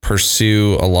didn't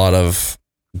pursue a lot of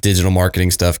digital marketing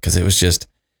stuff because it was just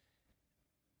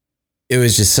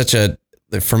such a,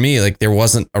 for me, like there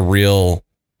wasn't a real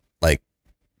like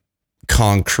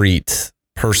concrete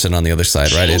person on the other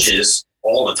side, right? It changes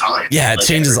all the time. Yeah, it like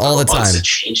changes all the time. It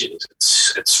changes.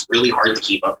 It's really hard to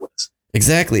keep up with.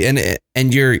 Exactly.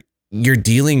 And you're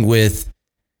dealing with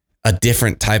a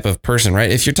different type of person, right?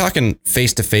 If you're talking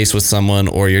face to face with someone,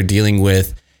 or you're dealing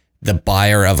with the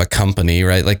buyer of a company,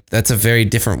 right? Like that's a very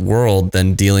different world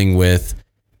than dealing with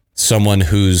someone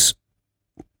who's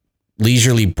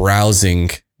leisurely browsing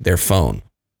their phone.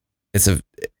 Yeah,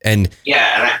 and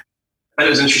I thought it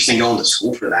was interesting going to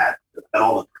school for that.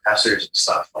 All the professors and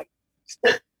stuff, like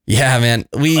yeah, man,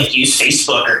 we like use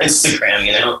Facebook or Instagram,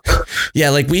 you know? Yeah,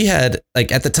 like we had,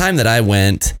 like at the time that I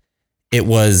went, it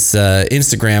was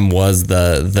Instagram was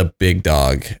the big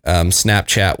dog.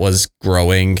 Snapchat was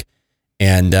growing,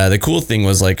 and the cool thing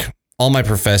was like all my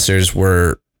professors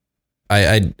were.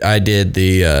 I did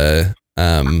the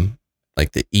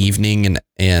like the evening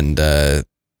and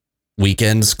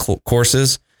weekends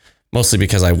courses, mostly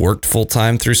because I worked full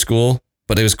time through school.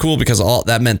 But it was cool because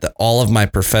that meant that all of my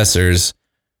professors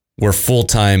were full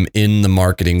time in the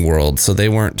marketing world, so they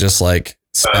weren't just like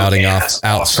spouting out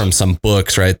awesome. From some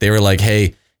books, right? They were like,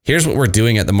 hey, here's what we're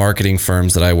doing at the marketing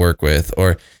firms that I work with,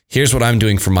 or here's what I'm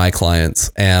doing for my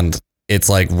clients. And it's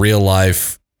like real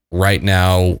life right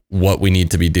now, what we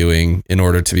need to be doing in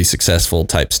order to be successful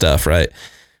type stuff. Right.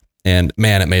 And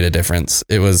man, it made a difference.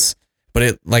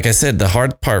 Like I said, the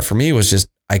hard part for me was just,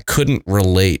 I couldn't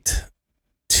relate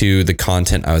to the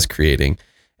content I was creating.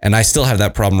 And I still have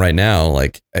that problem right now.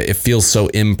 Like it feels so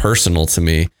impersonal to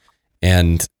me.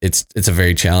 And it's a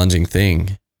very challenging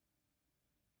thing.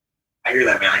 I hear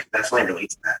that, man. I can definitely relate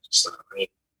to that. Just, I mean,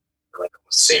 we're like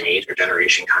almost the same age or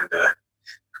generation, kind of.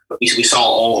 But we saw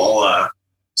all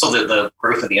the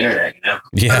growth of the internet, you know?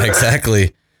 Yeah,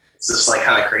 exactly. It's just like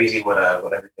kind of crazy what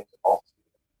everything's evolved.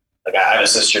 Like I have a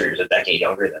sister who's a decade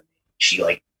younger than me. She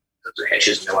like goes her head. She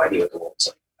has no idea what the world's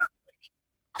like.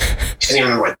 She doesn't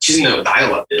even remember she doesn't know what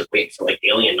dial-up is. Waiting for like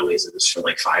alien noises for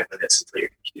like 5 minutes until your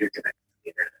computer connects to the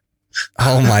internet.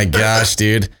 Oh my gosh,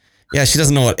 dude. Yeah, she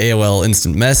doesn't know what AOL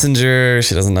Instant Messenger.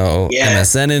 She doesn't know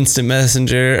MSN Instant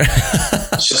Messenger.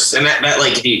 It's just, and that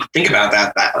like, if you think about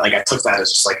that like I took that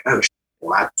as just like, oh,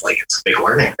 well, that's like, it's a big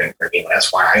learning thing for me.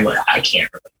 That's why I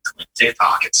can't relate to like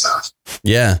TikTok and stuff.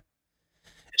 Yeah.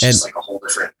 It's just like a whole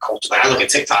different culture. Like I look at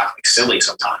TikTok like silly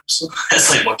sometimes. That's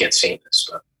like what gets famous.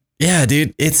 But yeah,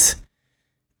 dude, it's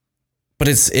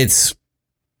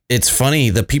funny.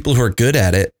 The people who are good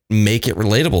at it make it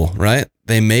relatable, right?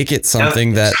 They make it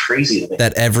something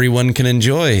that everyone can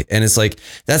enjoy. And it's like,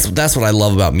 that's what I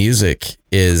love about music,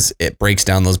 is it breaks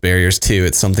down those barriers too.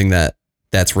 It's something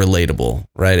that's relatable,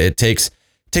 right? It takes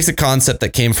a concept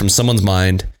that came from someone's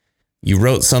mind. You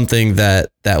wrote something that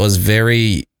was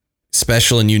very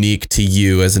special and unique to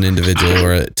you as an individual,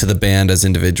 or to the band as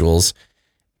individuals.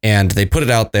 And they put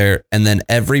it out there, and then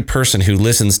every person who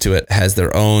listens to it has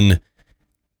their own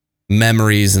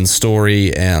memories and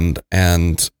story and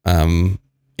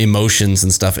emotions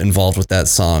and stuff involved with that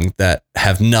song that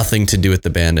have nothing to do with the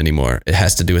band anymore. It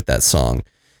has to do with that song.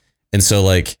 And so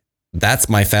like, that's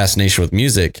my fascination with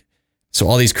music. So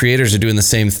all these creators are doing the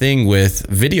same thing with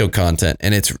video content,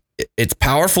 and it's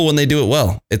powerful when they do it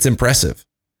well. It's impressive.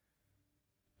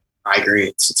 I agree.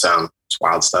 It's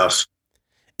wild stuff.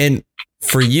 And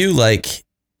for you, like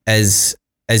as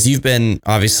you've been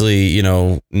obviously, you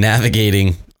know,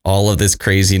 navigating all of this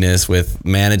craziness with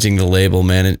managing the label,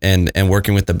 and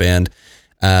working with the band,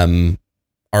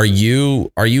 are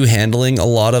you handling a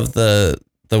lot of the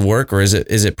work, or is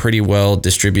it pretty well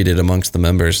distributed amongst the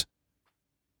members?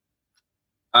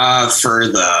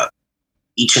 For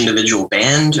each individual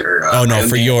band, or oh no,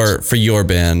 for your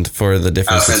band, for the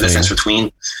difference for the difference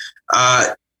between.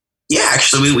 Yeah,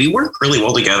 actually, we work really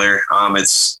well together.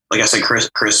 It's like I said, Chris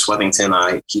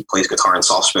Wethington, he plays guitar and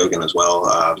soft spoken as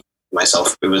well.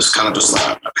 Myself, it was kind of just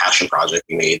a passion project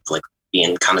we made, like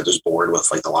being kind of just bored with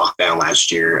like the lockdown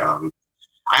last year. I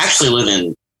actually live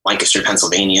in Lancaster,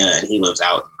 Pennsylvania, and he lives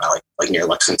out like near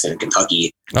Lexington,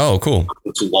 Kentucky. Oh, cool.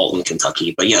 To Walton,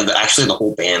 Kentucky. But yeah, actually the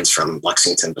whole band's from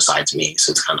Lexington besides me,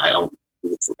 so it's kind of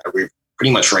we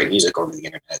pretty much write music over the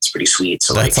internet. It's pretty sweet.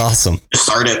 So that's awesome. It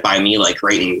started by me like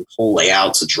writing whole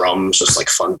layouts of drums, just like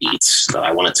fun beats that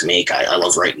I wanted to make. I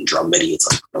love writing drum MIDI.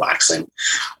 It's like relaxing,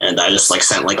 and I just like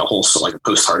sent like a whole like a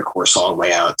post-hardcore song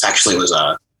layout. It actually was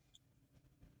the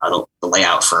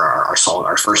layout for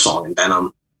our first song in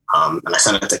Venom. And I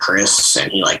sent it to Chris,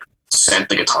 and he like sent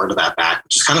the guitar to that back,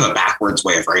 which is kind of a backwards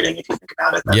way of writing if you think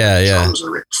about it. Drums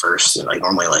are written first, and like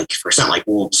normally, like for something like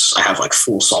Wolves, I have like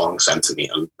full songs sent to me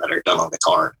that are done on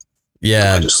guitar.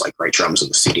 Yeah, I just like write drums in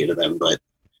the studio to them. But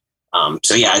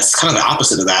so yeah, it's kind of the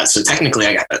opposite of that. So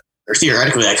technically,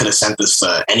 theoretically, I could have sent this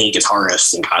any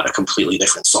guitarist and got a completely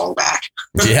different song back.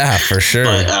 Yeah, for sure.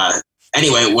 But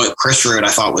anyway, what Chris wrote, I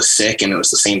thought was sick, and it was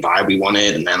the same vibe we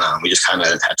wanted. And then we just kind of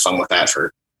had fun with that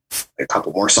for a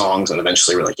couple more songs, and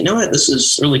eventually we're like, you know what, this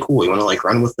is really cool. You want to like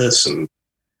run with this? And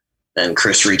then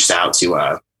Chris reached out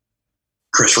to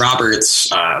Chris Roberts,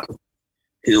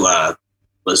 who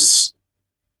was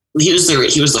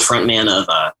the front man of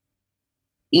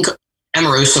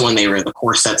Emarosa when they were the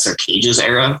Core Sets or Cages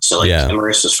era. So like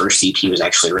Emarosa's first EP was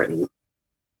actually written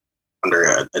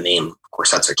under the name Core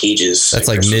Sets or Cages. That's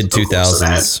like mid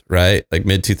 2000s, right? Like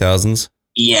mid 2000s.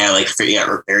 Yeah, like very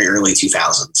early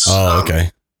 2000s. Oh,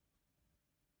 okay.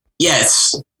 Yeah,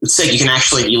 it's sick. You can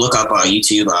actually, if you look up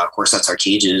YouTube, Core Sets or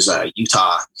Cages,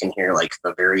 Utah, you can hear like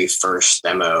the very first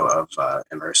demo of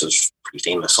Emarosa's pretty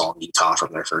famous song, Utah,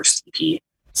 from their first EP.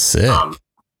 Sick.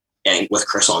 And with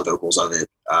Chris on vocals of it.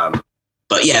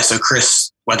 But yeah, so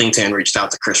Chris Wethington reached out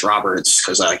to Chris Roberts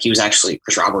because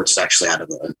Chris Roberts is actually out of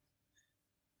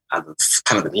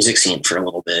kind of the music scene for a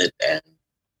little bit, and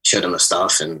showed him the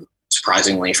stuff, and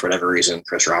surprisingly, for whatever reason,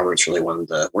 Chris Roberts really wanted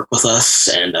to work with us,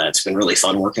 and it's been really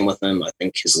fun working with him. I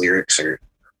think his lyrics are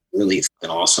really fucking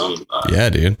awesome. Yeah,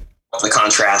 dude. The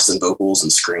contrast in vocals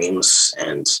and screams,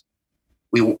 and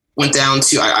we went down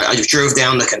to, I drove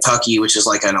down to Kentucky, which is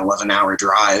like an 11-hour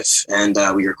drive, and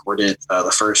we recorded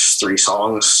the first 3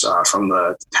 songs from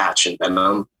the Patch and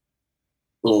Venom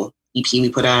little EP we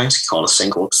put out. It's called a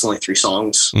single. It's only 3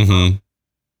 songs. Mm-hmm.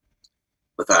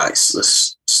 With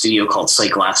this studio called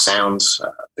Sight Glass Sounds.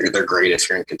 They're great if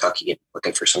you're in Kentucky and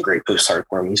looking for some great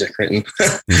post-hardcore music written.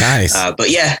 Nice.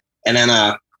 But yeah, and then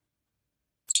I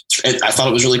thought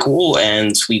it was really cool,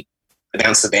 and we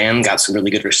announced the band, got some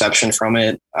really good reception from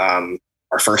it.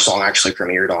 Our first song actually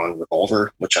premiered on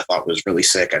Revolver, which I thought was really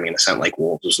sick. I mean, Ascent Like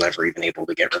Wolves was never even able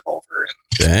to get Revolver.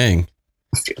 Dang.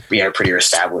 We had a pretty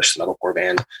established metalcore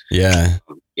band. Yeah.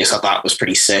 Yes, I thought it was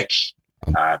pretty sick.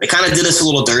 They kind of did us a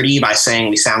little dirty by saying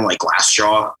we sound like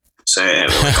Glassjaw. So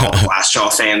like all the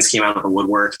Glassjaw fans came out of the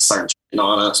woodwork and started shitting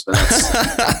on us. But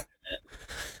that's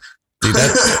dude,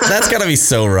 that's gotta be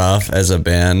so rough as a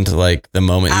band. Like the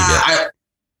moment you get.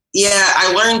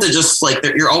 I learned to just like,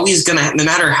 you're always gonna, no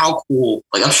matter how cool,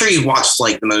 like I'm sure you've watched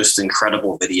like the most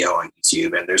incredible video on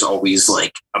YouTube, and there's always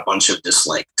like a bunch of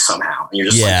dislike somehow, and you're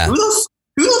just like, who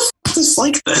the fuck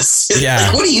dislike this? Yeah.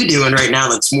 Like, what are you doing right now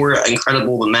that's more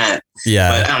incredible than that?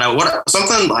 Yeah. But I don't know,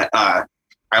 something like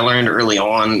I learned early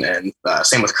on, and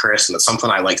same with Chris, and it's something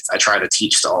I try to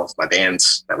teach to all of my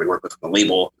bands that we work with on the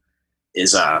label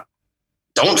is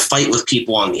don't fight with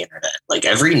people on the internet. Like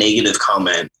every negative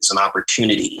comment is an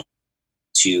opportunity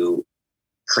to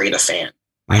create a fan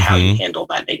by how you handle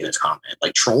that negative comment.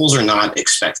 Like trolls are not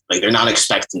they're not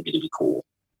expecting you to be cool.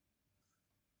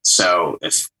 So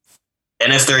if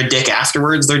they're a dick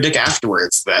afterwards, they're a dick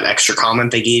afterwards. That extra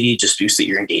comment they gave you just boosted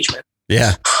your engagement.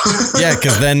 Yeah. Yeah.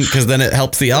 Cause then it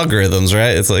helps the algorithms,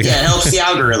 right? It's like, yeah, it helps the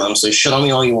algorithm. So shit on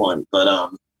me all you want.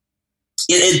 But,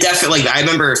 it definitely, I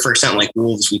remember for Ascent Like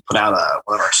Wolves, we put out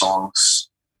one of our songs,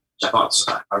 which I thought,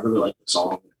 I really liked the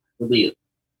song. I really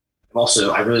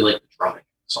liked the drumming of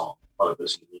the song. I thought it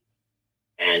was unique.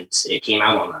 And it came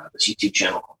out on this YouTube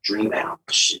channel called Dreambound,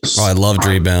 which is, I love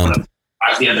Dreambound.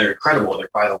 Yeah, they're incredible. They're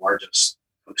probably the largest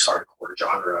post-hardcore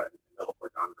genre and metalcore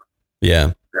genre.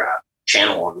 Yeah.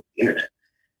 Channel on the internet.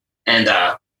 And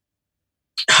the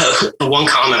one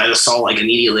comment I just saw like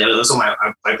immediately, it was on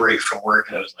my break from work,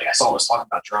 and it was like I saw this talking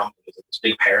about drums. It was like this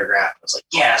big paragraph. I was like,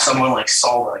 yeah, someone like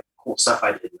saw like cool stuff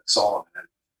I did in the song, and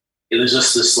it was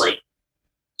just this like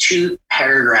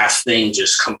 2-paragraph thing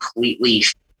just completely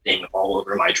shitting all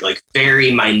over my, like,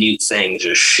 very minute thing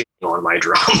just shitting on my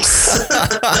drums.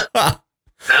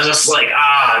 I was just like,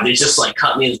 they just like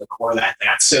cut me into the core of that. I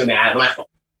got so mad.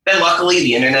 Then luckily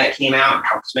the internet came out and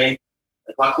helped me.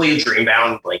 Like, luckily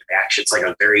Dreambound, like, actually it's like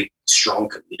a very strong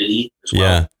community as well.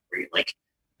 Yeah. Where, like,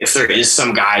 if there is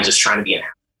some guy just trying to be an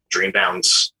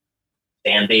Dreambound's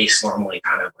fan base normally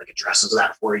kind of like addresses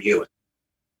that for you. It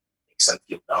makes them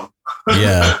feel dumb.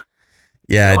 Yeah.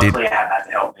 Yeah, dude. Luckily I had that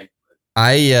to help me.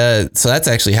 So that's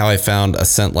actually how I found A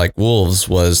Scent Like Wolves,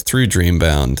 was through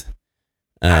Dreambound.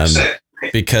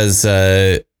 Because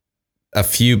a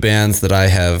few bands that I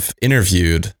have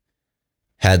interviewed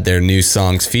had their new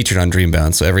songs featured on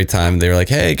Dreambound. So every time they were like,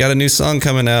 hey, got a new song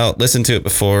coming out, listen to it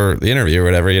before the interview or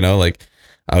whatever, you know, like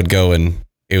I would go and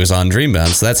it was on Dreambound.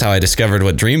 So that's how I discovered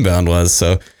what Dreambound was.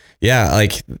 So yeah,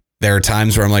 like there are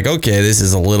times where I'm like, okay, this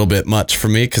is a little bit much for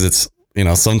me, because it's, you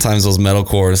know, sometimes those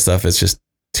metalcore and stuff, it's just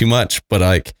too much. But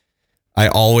like, I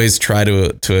always try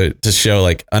to show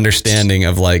like understanding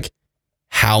of like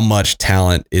how much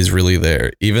talent is really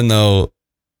there, even though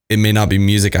it may not be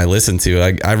music I listen to.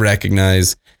 I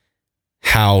recognize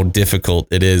how difficult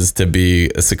it is to be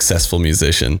a successful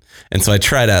musician. And so I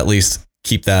try to at least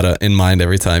keep that in mind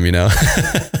every time, you know?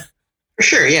 For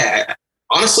sure. Yeah.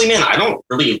 Honestly, man, I don't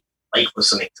really like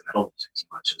listening to metal music too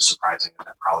much. It's surprising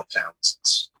that probably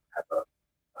sounds have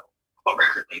a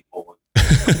record label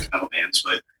and metal bands,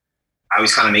 but I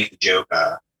always kind of make the joke.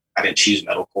 I didn't choose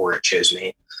metalcore; it chose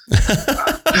me.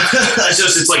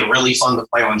 It's like really fun to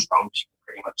play on drums. You can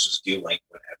pretty much just do like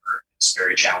whatever. It's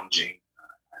very challenging.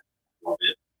 I love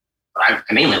it. But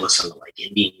I mainly listen to like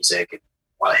indie music and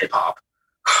a lot of hip hop.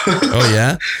 Oh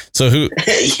yeah. So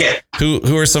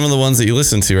who are some of the ones that you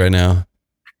listen to right now?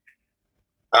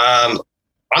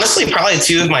 Honestly, probably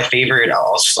two of my favorite.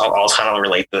 I'll kind of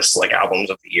relate this to like albums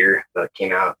of the year that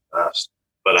came out.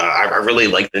 But I really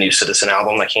like the new Citizen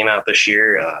album that came out this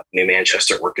year. New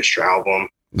Manchester Orchestra album.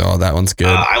 Oh, that one's good.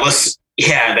 I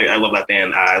love that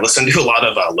band. I listen to a lot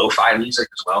of lo-fi music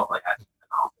as well. Like I have an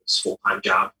office full-time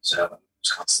job, so I'm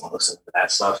just constantly listening to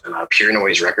that stuff. And Pure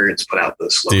Noise Records put out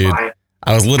this lo-fi. Dude,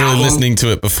 I was literally listening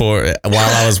to it before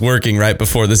while I was working right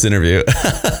before this interview.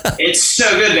 It's so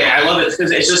good, man. I love it because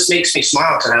it just makes me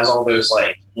smile because it has all those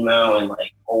like emo and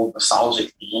like old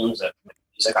nostalgic themes of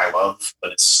music I love,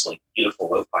 but it's like beautiful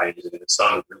lo-fi music and it's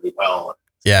done really well.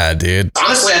 Yeah, dude.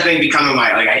 Honestly, I think becoming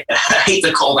my I hate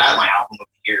to call that my album of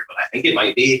the year, but I think it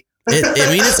might be.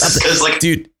 It's like,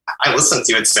 dude, I listen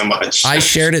to it so much. I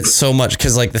shared it so much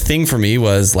because like the thing for me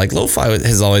was like lo-fi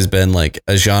has always been like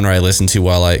a genre I listen to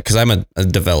because I'm a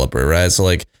developer, right? So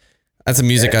like that's a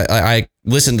music I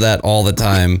listen to that all the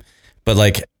time. But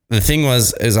like the thing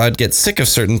is I'd get sick of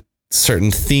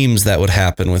certain themes that would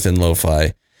happen within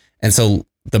lo-fi, and so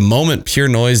the moment Pure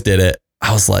Noise did it,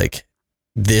 I was like,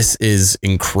 this is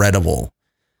incredible.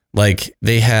 Like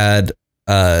they had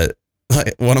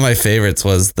like one of my favorites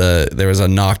was there was a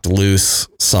Knocked Loose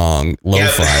song,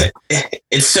 lo-fi. Yeah,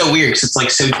 it's so weird because it's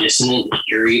like so dissonant and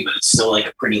eerie, but it's still like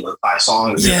a pretty lo-fi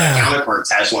song. Yeah,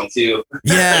 Counterparts has one too.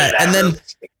 Yeah,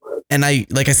 and I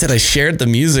like I said, I shared the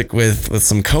music with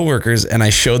some coworkers and I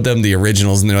showed them the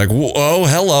originals and they're like, "Whoa,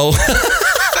 hello!"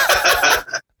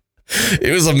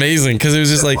 It was amazing because it was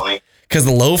just like because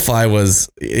the lo-fi was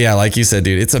like you said,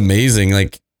 dude, it's amazing.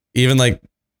 Like even like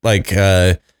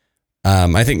I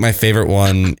think my favorite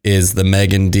one is the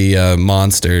Megan Dia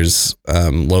Monsters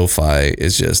lo-fi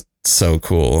is just so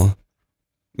cool.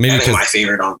 Maybe because my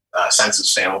favorite on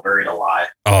Census Fail, Buried Alive.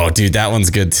 Oh, dude, that one's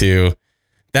good too.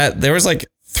 That there was like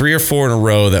 3 or 4 in a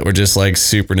row that were just like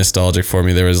super nostalgic for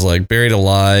me. There was like Buried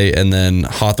Alive and then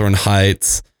Hawthorne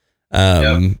Heights.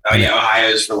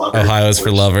 Ohio's for Lovers. Ohio's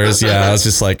for Lovers. Yeah, I was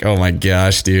just like, oh my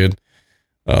gosh, dude.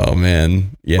 Oh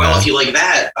man, yeah. Well, if you like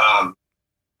that,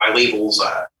 my labels.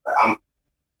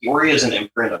 Yori is an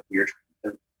imprint of Weird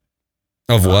Triumphant.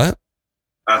 Of what?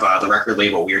 Of the record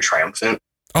label Weird Triumphant.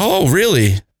 Oh,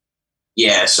 really?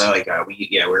 Yeah. So like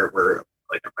we're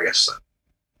like I guess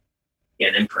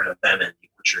an imprint of them and the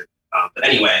Orchard. But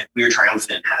anyway, Weird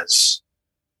Triumphant has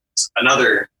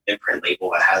another imprint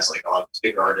label that has like a lot of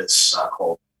bigger artists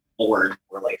called Lord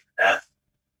or Life or Death,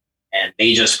 and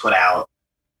they just put out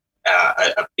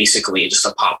basically just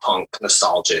a pop punk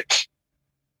nostalgic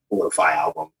lo-fi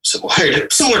album similar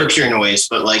to Pure Noise,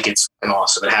 but like it's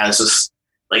awesome. It has this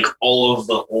like all of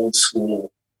the old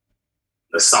school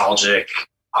nostalgic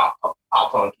pop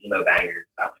punk emo bangers.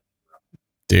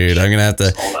 Dude, I'm gonna have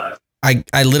to. I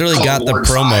literally got the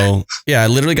promo. Yeah, I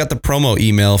literally got the promo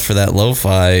email for that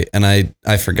lo-fi, and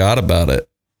I forgot about it.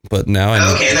 but now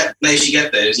I okay, nice you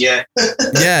get those, yeah.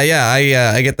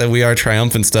 I get the We Are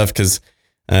Triumphant stuff because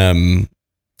I'm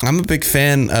a big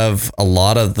fan of a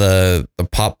lot of the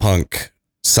pop punk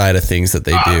side of things that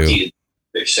they do. Dude,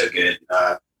 they're so good.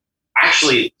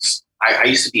 Actually, I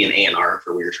used to be an A&R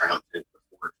for We Are Triumphant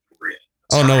before Victoria.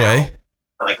 Oh, no way.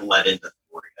 I like led into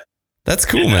Victoria. That's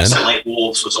cool, man. So like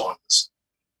Wolves was on this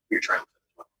We Are Triumphant as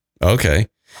well. Okay.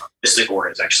 Mystic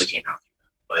Auras actually came out,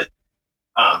 but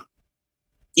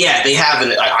yeah, they have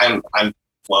an. I'm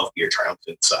love We Are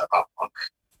Triumphant's pop punk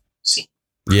scene.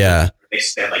 Yeah. They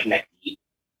stand like Neck Deep.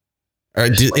 All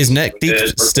right, is Neck Deep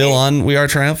still on We Are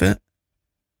Triumphant?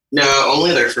 No,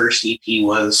 only their first EP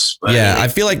was. Yeah, I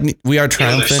feel like We Are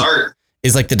Triumphant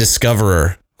is like the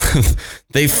discoverer.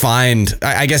 They find,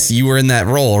 I guess you were in that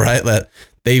role, right? That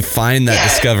they find that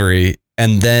discovery,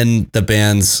 and then the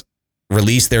bands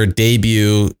release their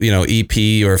debut,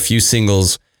 EP or a few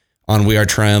singles on We Are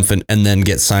Triumphant, and then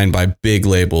get signed by big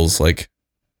labels like,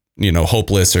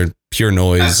 Hopeless or Pure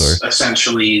Noise. That's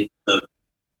essentially the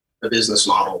business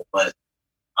model. But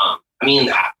I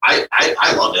mean, I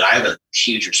love it. I have a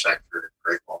huge respect for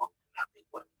Greg Long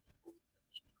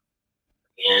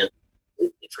and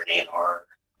different A&R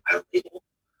label.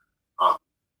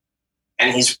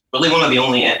 And he's really one of the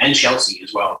only, and Chelsea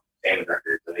as well, Family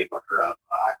Records, that they put her up.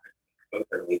 Both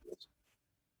their labels.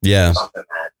 Yeah. Something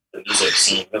that the music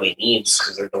scene really needs,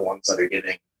 because they're the ones that are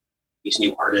giving these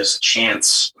new artists a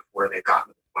chance before they've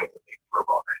gotten to the point where they broke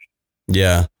already.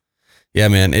 Yeah. Yeah,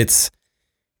 man. It's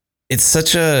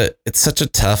such a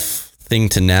tough thing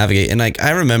to navigate. And like,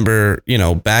 I remember,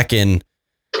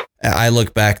 I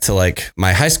look back to like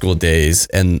my high school days,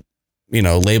 and,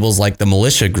 labels like the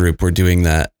Militia Group were doing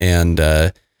that. And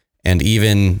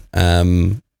even a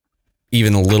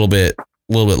little bit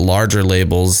larger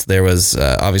labels. There was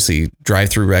obviously Drive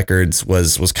Through Records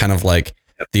was kind of like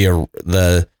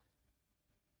the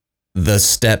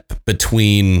step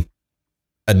between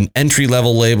an entry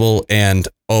level label and,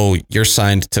 oh, you're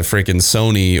signed to freaking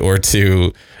Sony or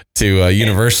to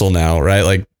Universal now,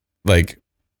 right? Like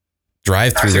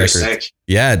Drive Through Records. Sick.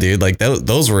 Yeah, dude. Like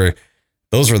those were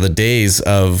the days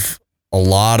of a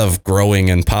lot of growing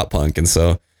in pop punk, and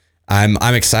so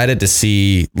I'm excited to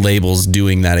see labels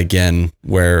doing that again,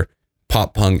 where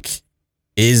pop punk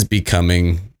is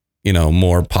becoming,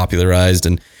 more popularized,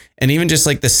 and even just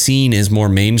like the scene is more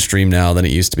mainstream now than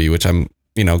it used to be, which I'm,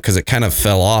 because it kind of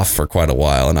fell off for quite a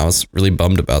while, and I was really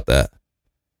bummed about that.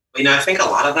 I think a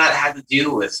lot of that had to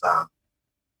do with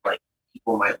like,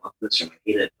 people might love this or might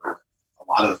hate it, but a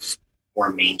lot of more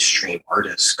mainstream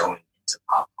artists going into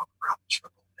pop punk realms for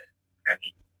a little bit. I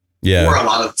mean, yeah, or a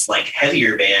lot of like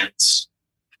heavier bands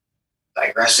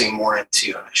digressing more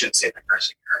into, I shouldn't say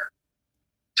digressing, or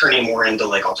turning more into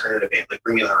like alternative bands, like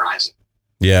Bring Me the Horizon.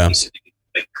 Yeah.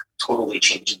 Like totally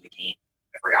changing the game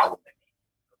every album they make.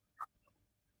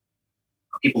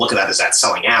 People look at that as that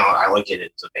selling out. I look at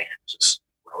it as a band just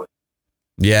growing.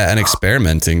 Yeah, and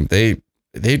experimenting. They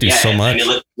do so much. I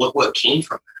mean, look what came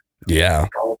from that. Yeah.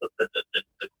 Like all the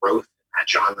growth in that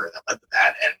genre that led to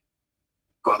that. And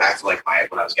going back to like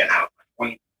what I was getting out of my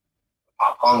point,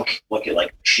 pop punk, look at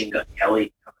like Machine Gun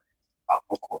Kelly, pop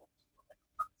punk world,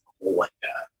 whole like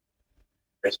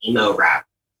emo rap,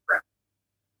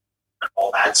 and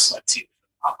all that's led to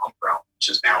pop punk realm, which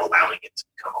is now allowing it to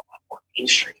become a lot more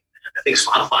mainstream. And I think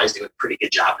Spotify is doing a pretty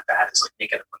good job at that. It's like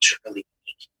making a bunch of really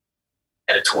unique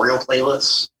editorial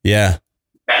playlists. Yeah.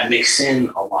 That mix in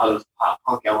a lot of pop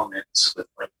punk elements with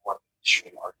like more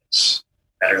mainstream artists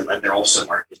that are, and they're also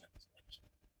marketing like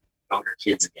younger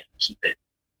kids again, keep it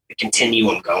the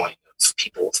continuum going of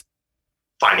people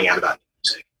finding out about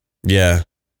music. Yeah.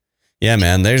 Yeah,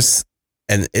 man.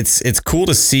 And it's cool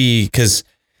to see, because,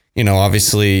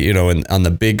 obviously, on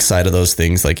the big side of those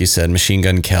things, like you said, Machine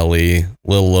Gun Kelly,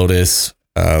 Lil Lotus,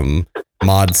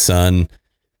 Mod Sun,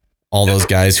 all those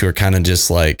guys who are kind of just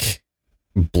like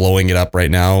blowing it up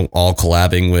right now, all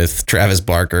collabing with Travis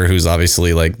Barker, who's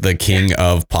obviously like the king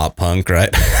of pop punk,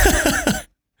 right?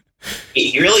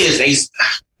 He really is. He's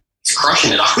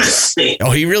crushing it, honestly.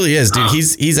 Oh, he really is, dude.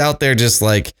 He's out there just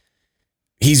like,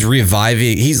 he's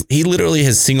reviving. He literally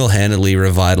has single-handedly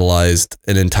revitalized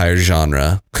an entire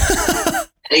genre.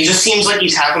 And he just seems like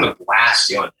he's having a blast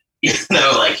doing it.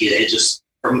 Like it just,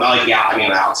 from like, yeah, I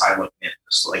mean, outside looking at it,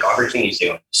 just like everything he's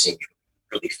doing just seems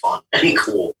really fun and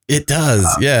cool. It does,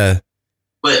 yeah.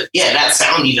 But yeah, that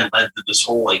sound even led to this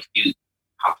whole like new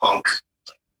pop punk,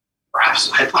 like, rap,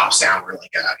 hip hop sound. Where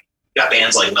like you got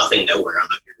bands like Nothing Nowhere on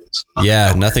the here.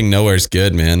 Yeah, Nothing Nowhere's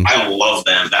good, man. I love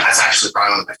them. That's actually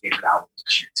probably one of my favorite albums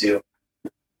this year too.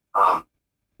 But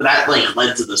that like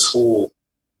led to this whole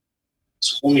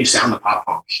new sound of pop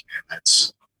punk, and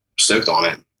that's stoked on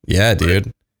it. Yeah,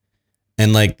 dude.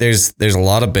 And like, there's a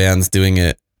lot of bands doing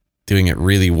it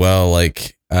really well.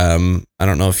 Like, I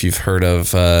don't know if you've heard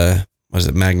of, what is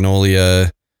it?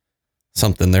 Magnolia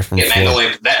something. They're from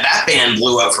Magnolia. That band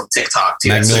blew up from TikTok too.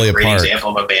 Magnolia That's a great Park.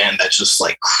 example of a band that just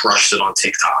like crushed it on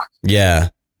TikTok. Yeah.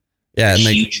 Yeah.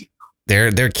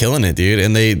 And they're killing it, dude.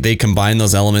 And they combine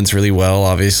those elements really well,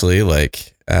 obviously.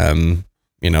 Like,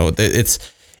 you know,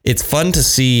 it's fun to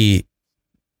see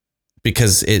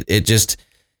because it just,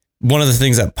 one of the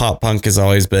things that pop punk has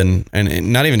always been,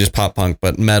 and not even just pop punk,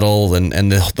 but metal and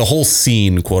the whole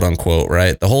scene, quote unquote,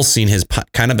 right? The whole scene has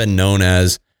kind of been known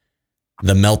as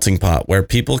the melting pot, where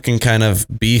people can kind of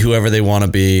be whoever they want to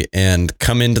be and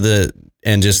come into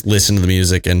and just listen to the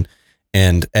music, and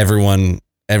everyone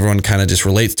kind of just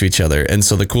relates to each other. And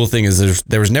so the cool thing is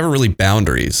there was never really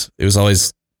boundaries. It was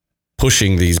always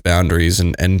pushing these boundaries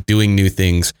and doing new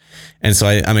things. And so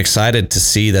I'm excited to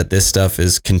see that this stuff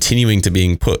is continuing to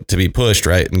be pushed,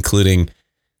 right? Including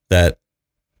that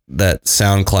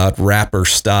SoundCloud rapper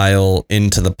style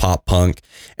into the pop punk.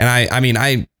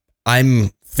 And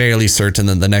I'm fairly certain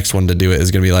that the next one to do it is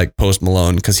going to be like Post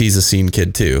Malone, because he's a scene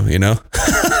kid too, you know?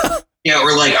 Yeah,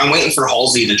 or like I'm waiting for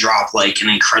Halsey to drop like an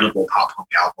incredible pop punk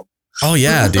album. Oh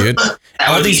yeah, dude.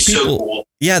 All these people, so cool.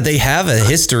 Yeah, they have a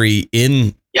history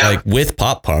in like with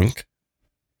pop punk.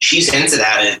 She's hinted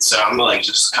at it, so I'm like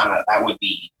just kind of, that would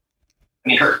be, I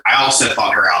mean, I also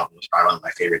thought her album was probably one of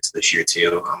my favorites this year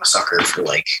too. I'm a sucker for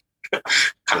like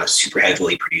kind of super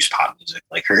heavily produced pop music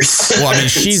like hers. Well, I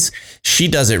mean, she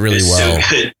does it really well. So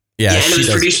good. Yeah, and it was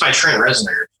produced by Trent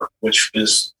Reznor, which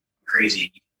was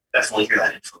crazy. You definitely hear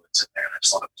that influence in there. I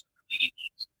just thought it was a really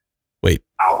unique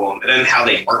album, and then how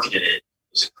they marketed it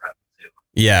was incredible too.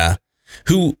 Yeah,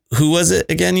 who was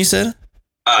it again? You said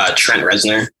Trent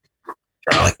Reznor.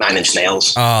 Like 9 Inch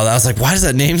Nails. Oh, I was like, why does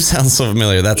that name sound so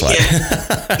familiar? That's why.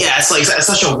 Yeah, it's like, it's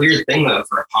such a weird thing though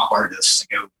for a pop artist to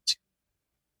go to.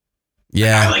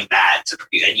 Yeah, like that to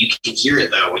produce, and you can hear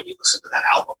it though when you listen to that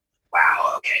album.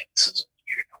 Wow, okay, this is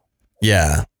weird.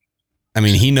 Yeah, I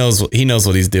mean, he knows what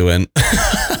he's doing.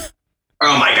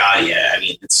 Oh my god, yeah. I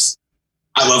mean,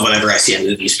 I love whenever I see a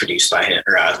movie's produced by him,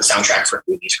 or the soundtrack for a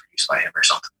movie's produced by him or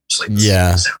something. Just like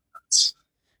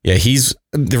yeah, he's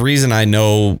the reason I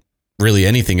know really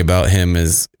anything about him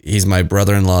is he's my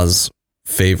brother-in-law's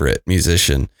favorite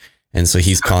musician, and so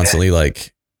he's constantly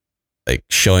like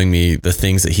showing me the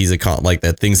things that he's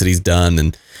things that he's done.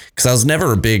 And because I was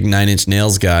never a big 9 Inch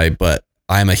Nails guy, but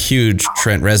I'm a huge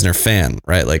Trent Reznor fan,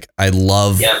 right? Like I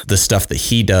love the stuff that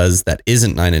he does that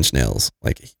isn't 9 Inch Nails.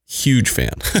 Like huge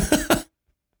fan.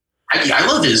 I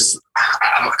love his.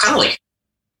 I'm kind of like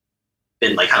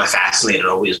been like kind of fascinated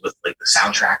always with like the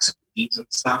soundtracks of movies and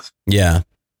stuff. Yeah.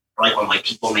 Like when like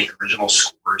people make original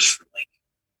scores for like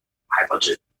high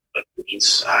budget like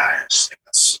movies, I just think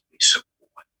that's really so cool.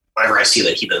 Whenever I see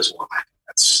that he does one,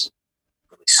 that's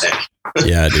really sick.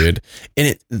 Yeah, dude. And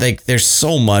it like there's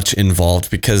so much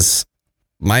involved, because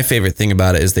my favorite thing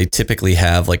about it is they typically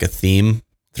have like a theme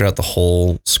throughout the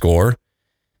whole score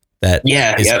that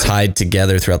is tied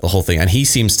together throughout the whole thing. And he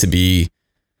seems to be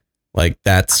like,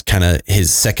 that's kind of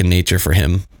his second nature for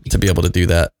him to be able to do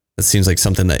that. It seems like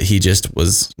something that he just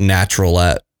was natural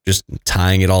at, just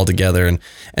tying it all together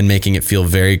and making it feel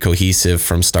very cohesive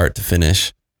from start to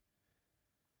finish.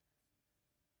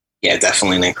 Yeah,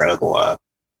 definitely an incredible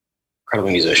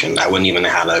musician. I wouldn't even know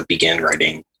how to begin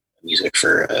writing music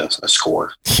for a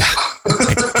score. Yeah.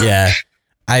 Yeah.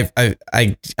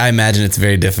 I imagine it's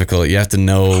very difficult. You have to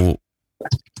know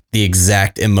the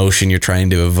exact emotion you're trying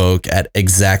to evoke at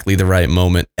exactly the right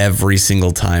moment every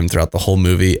single time throughout the whole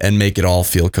movie and make it all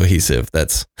feel cohesive.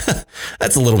 That's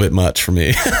a little bit much for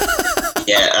me.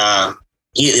 Yeah,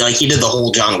 he did all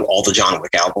the John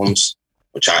Wick albums,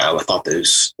 which I thought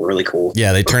those were really cool.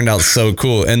 Yeah, they turned out so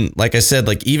cool. And like I said,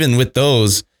 like even with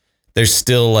those, there's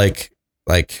still like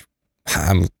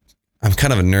I'm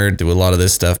kind of a nerd to a lot of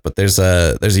this stuff, but there's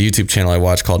a YouTube channel I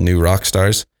watch called New Rock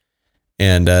Stars.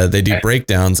 And they do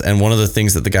breakdowns, and one of the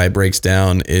things that the guy breaks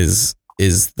down is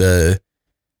the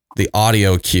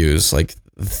audio cues, like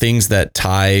things that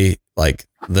tie like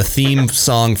the theme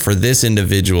song for this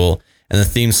individual and the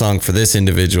theme song for this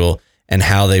individual, and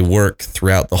how they work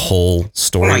throughout the whole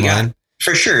storyline.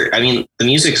 For sure. I mean, the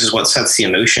music is what sets the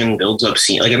emotion, builds up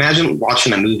scene. Like imagine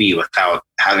watching a movie without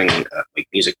having like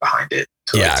music behind it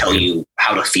to tell you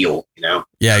how to feel, you know?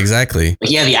 Yeah, exactly. Like,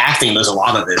 yeah, the acting does a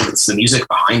lot of it. It's the music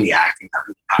behind the acting that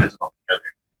really ties it all together.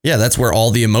 Yeah, that's where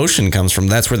all the emotion comes from.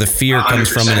 That's where the fear 100%. Comes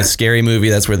from in a scary movie.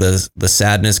 That's where the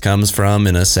sadness comes from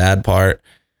in a sad part.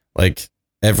 Like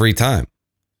every time.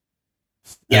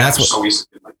 Yeah, I'm always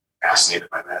like fascinated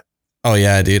by that. Oh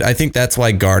yeah, dude. I think that's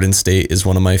why Garden State is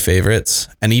one of my favorites.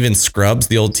 And even Scrubs,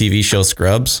 the old TV show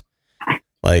Scrubs,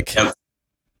 like,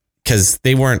 because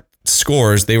they weren't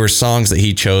scores, they were songs that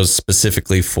he chose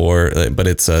specifically for, but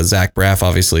it's Zach Braff,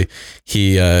 obviously.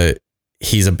 He's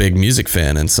a big music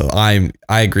fan. And so I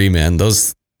agree, man.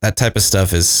 That type of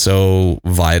stuff is so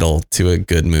vital to a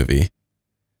good movie.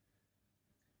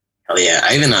 Oh yeah,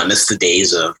 I even miss the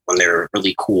days of when there were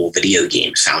really cool video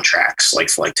game soundtracks, like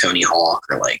for like Tony Hawk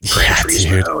or like Gran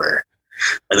Turismo, or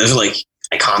like, those are like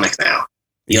iconic now.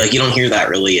 You don't hear that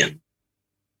really, and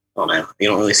I don't know, you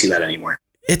don't really see that anymore.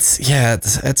 It's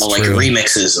like true.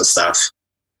 Remixes and stuff.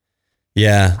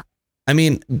 Yeah, I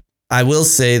mean, I will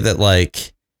say that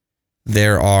like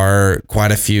there are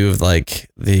quite a few of like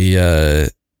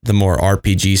the more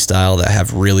RPG style that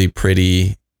have really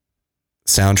pretty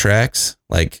soundtracks,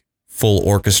 like full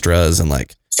orchestras and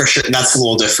like. For sure, that's a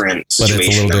little different situation. But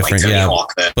it's a little different,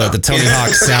 yeah. But the Tony Hawk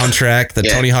soundtrack,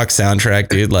 Tony Hawk soundtrack,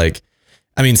 dude, like,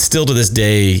 I mean, still to this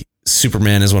day,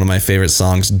 Superman is one of my favorite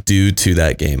songs due to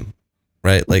that game,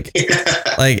 right? Like,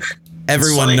 like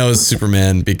everyone knows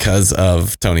Superman because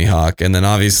of Tony Hawk, and then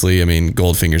obviously, I mean,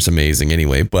 Goldfinger's amazing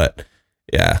anyway. But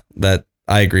yeah, that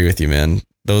I agree with you, man.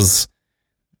 Those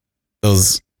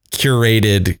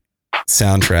curated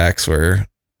soundtracks were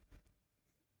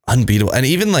unbeatable, and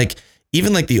even like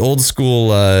the old school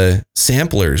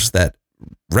samplers that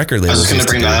record labels. I was just gonna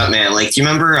bring that up, man. Like, do you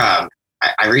remember?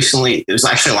 I recently, it was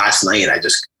actually last night. I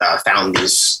just found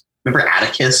these. Remember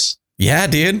Atticus? Yeah,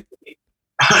 dude.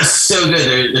 So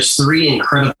good. There's 3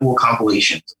 incredible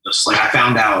compilations. Just like I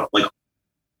found out, like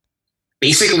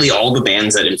basically all the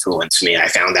bands that influenced me, I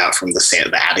found out from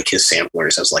the Atticus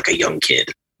samplers as like a young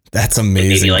kid. That's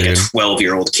amazing. Maybe like dude. a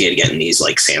 12-year-old kid getting these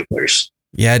like samplers.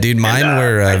 Yeah, dude. Mine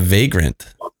were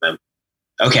Vagrant.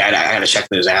 Okay, I gotta check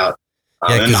those out.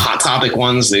 And the Hot Topic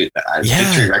ones,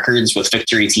 Victory Records with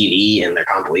Victory TV and their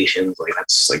compilations, like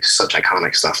that's like such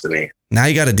iconic stuff to me. Now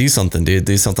you got to do something, dude.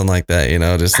 Do something like that,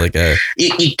 just like a.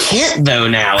 You can't though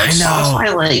now. Like, I know.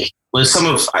 Spotify, like with some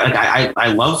of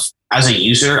I love as a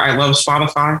user, I love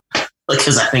Spotify, like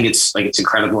because I think it's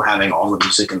incredible having all the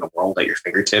music in the world at your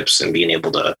fingertips and being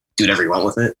able to do whatever you want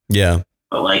with it. Yeah.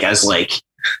 But like as like.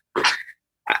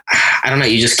 I don't know.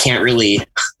 You just can't really,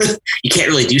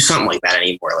 do something like that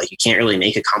anymore. Like you can't really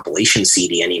make a compilation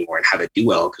CD anymore and have it do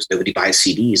well because nobody buys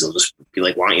CDs. They'll just be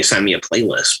like, "Why don't you send me a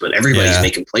playlist?" But everybody's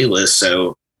making playlists.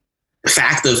 So the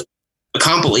fact of a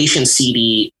compilation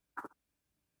CD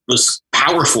was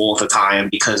powerful at the time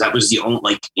because that was the only,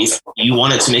 like, if you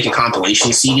wanted to make a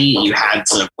compilation CD, you had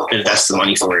to invest the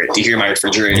money for it. Do you hear my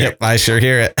refrigerator? Yep, I sure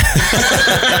hear it.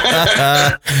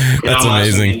 That's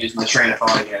amazing. Use my train of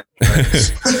thought again.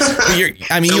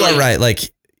 You are right.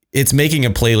 Like, it's making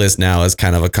a playlist now as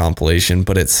kind of a compilation,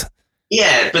 but it's.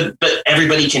 Yeah, but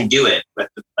everybody can do it. But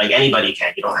like anybody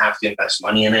can. You don't have to invest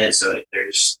money in it. So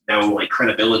there's no like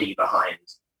credibility behind.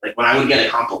 Like when I would get a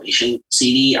compilation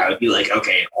CD, I would be like,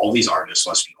 okay, all these artists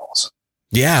must be awesome.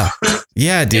 Yeah.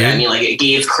 Yeah, dude. I mean, like it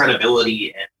gave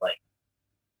credibility and like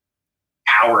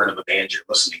power to the band you're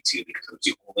listening to because it was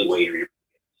the only way you're able to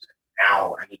get music.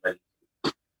 Now, anybody,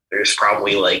 there's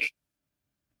probably like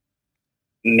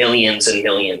millions and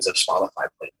millions of Spotify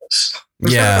playlists.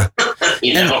 Yeah.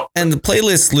 know? And the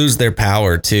playlists lose their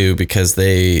power too because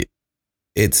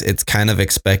it's kind of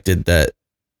expected that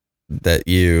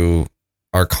you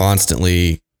are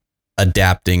constantly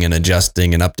adapting and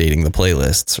adjusting and updating the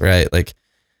playlists, right? Like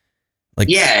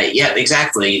yeah,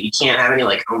 exactly. You can't have any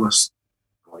like almost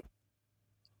like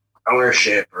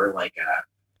ownership or like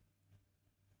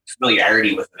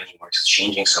familiarity with it anymore because it's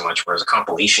changing so much. Whereas a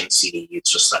compilation CD, it's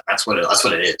just that's what it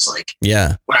is. Like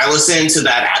yeah, when I listened to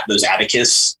those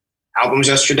Atticus albums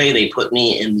yesterday, they put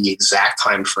me in the exact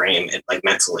time frame and like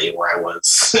mentally where I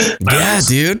was. Yeah,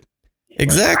 dude.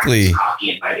 Exactly. Like,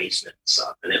 copy in my basement and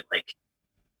stuff, and it like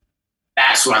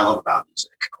that's what I love about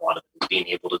music. A lot of it, being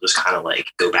able to just kind of like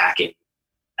go back in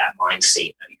that mind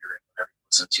state that you're in, whenever you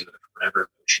listen to it, whatever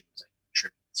emotions that you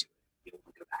contribute to it, be able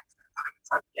to go back to that time and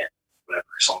time again, whatever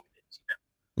song it is.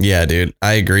 Yeah, dude,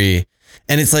 I agree.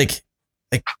 And it's like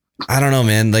I don't know,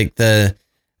 man. Like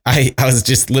I was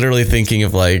just literally thinking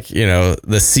of like, the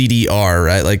CDR,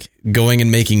 right? Like going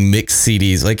and making mixed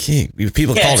CDs. Like, hey,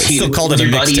 people still called it a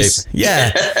mixtape.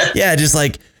 Yeah. Yeah. Just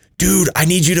like, dude, I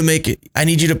need you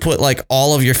to put like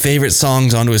all of your favorite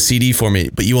songs onto a CD for me,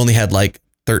 but you only had like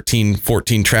 13,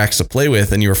 14 tracks to play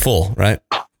with and you were full, right?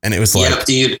 And it was like,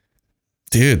 dude,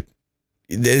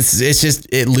 it's just,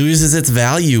 it loses its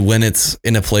value when it's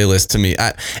in a playlist to me.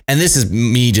 And this is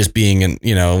me just being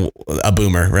a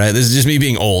boomer, right? This is just me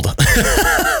being old.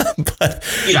 But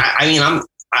I mean,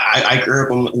 I grew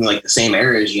up in like the same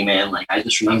era as you, man. Like I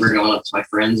just remember going up to my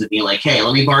friends and being like, "Hey,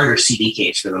 let me borrow your CD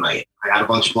case for the night. I got a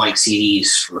bunch of blank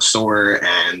CDs from the store,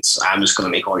 and I'm just gonna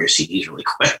make all your CDs really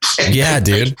quick." Yeah,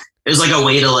 dude. Like, it was like a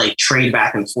way to like trade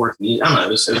back and forth. I don't know. It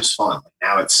was fun. Like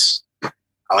now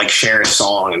I like share a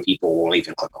song and people won't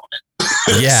even click on it.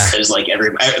 Yeah, it's like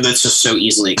that's just so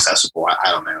easily accessible.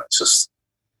 I don't know. It's just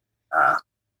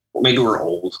well, maybe we're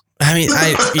old. I mean,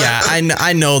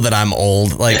 I know that I'm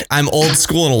old. Like I'm old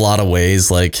school in a lot of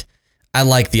ways. Like I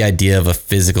like the idea of a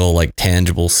physical, like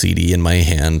tangible CD in my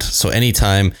hand. So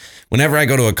whenever I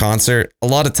go to a concert, a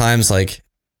lot of times like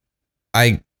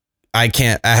I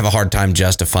have a hard time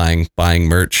justifying buying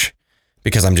merch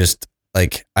because I'm just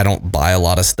like, I don't buy a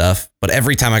lot of stuff, but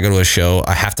every time I go to a show,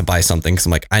 I have to buy something. Cause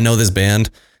I'm like, I know this band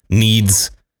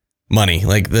needs money.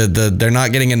 Like they're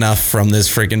not getting enough from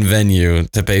this freaking venue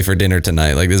to pay for dinner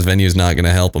tonight. Like this venue is not going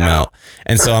to help them out.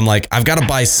 And so I'm like, I've got to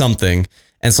buy something.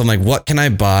 And so I'm like, what can I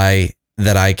buy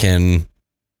that I can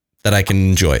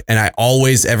enjoy? And I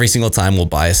always, every single time will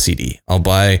buy a CD. I'll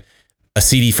buy a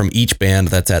CD from each band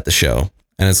that's at the show.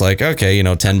 And it's like, okay,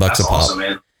 $10 a pop. Awesome,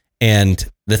 man. And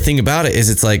the thing about it is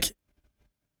it's like,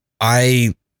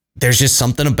 there's just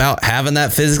something about having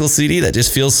that physical CD that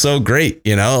just feels so great.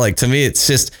 Like to me, it's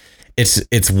just,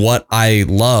 it's what I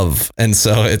love. And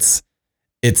so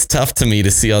it's tough to me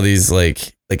to see all these,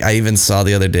 like I even saw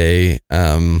the other day,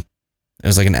 it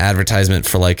was like an advertisement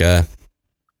for like I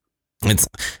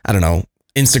don't know,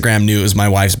 Instagram knew it was my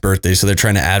wife's birthday, so they're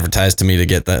trying to advertise to me to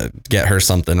get her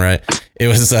something, right? It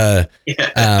was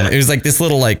it was like this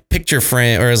little like picture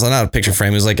frame, or it was not a picture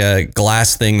frame, it was like a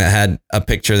glass thing that had a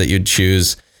picture that you'd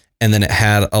choose, and then it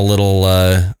had a little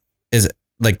is it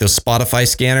like those Spotify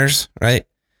scanners, right?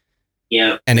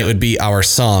 Yeah. And it would be our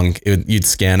song. You'd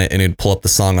scan it and it'd pull up the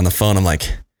song on the phone. I'm like,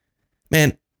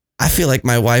 man, I feel like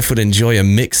my wife would enjoy a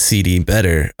mix CD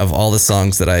better of all the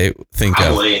songs that I think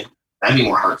Probably. of. That'd be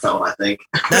more heartfelt, I think.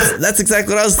 That's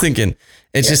exactly what I was thinking.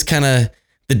 It's just kind of,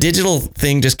 the digital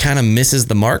thing just kind of misses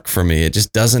the mark for me. It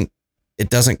just doesn't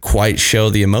quite show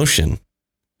the emotion.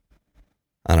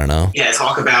 I don't know. Yeah,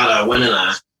 talk about winning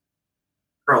a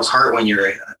girl's heart when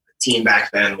you're a teen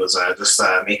back then was just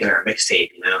making her a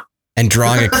mixtape, And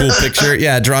drawing a cool picture.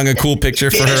 Yeah, drawing a cool picture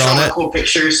for her on it. A cool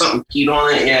picture, something cute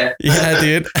on it. Yeah. Yeah,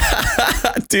 dude.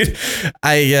 Dude,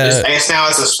 I guess now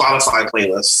it's a Spotify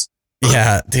playlist.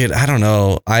 Yeah, dude, I don't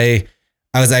know. I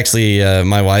was actually,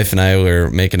 my wife and I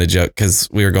were making a joke because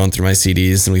we were going through my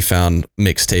CDs and we found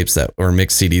mixed CDs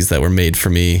that were made for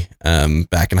me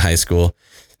back in high school.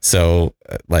 So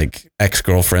like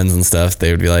ex-girlfriends and stuff,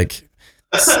 they would be like,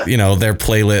 their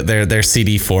playlist, their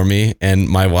CD for me. And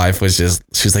my wife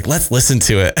she's like, let's listen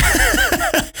to it.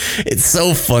 It's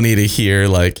so funny to hear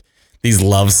like these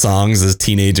love songs as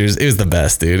teenagers. It was the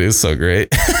best, dude. It was so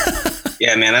great.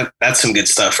 Yeah, man, that's some good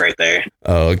stuff right there.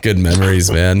 Oh, good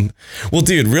memories, man. Well,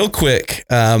 dude, real quick,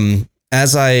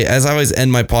 as I always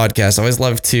end my podcast, I always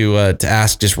love to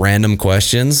ask just random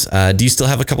questions. Do you still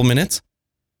have a couple minutes?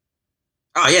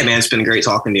 Oh yeah, man, it's been great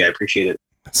talking to you. I appreciate it.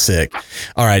 Sick.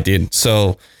 All right, dude.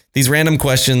 So these random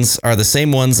questions are the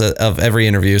same ones of every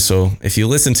interview. So if you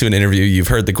listen to an interview, you've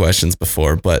heard the questions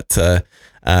before. But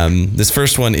this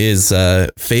first one is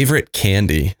favorite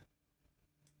candy.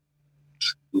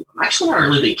 I'm actually not a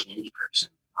really big candy person,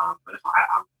 but if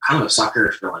I'm kind of a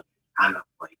sucker for like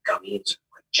gummies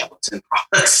or like gelatin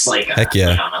products, like heck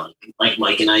yeah, I don't know, like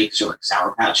Mike and Ike's or like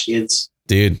Sour Patch Kids.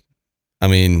 Dude, I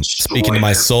mean, speaking to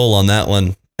my soul on that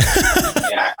one.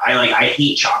 Yeah, I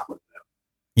hate chocolate though.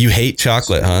 You hate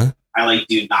chocolate, huh? I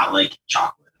do not like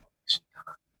chocolate. It makes me kind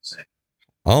of sick.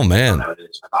 Oh man, I don't know what it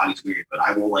is. My body's weird, but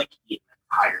I will like eat an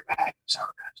entire bag of Sour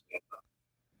Patch Kids.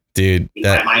 Dude,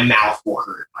 my mouth will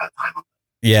hurt by the time I'm.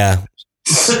 Yeah.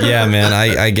 Yeah, man.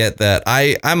 I get that.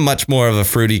 I'm much more of a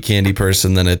fruity candy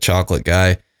person than a chocolate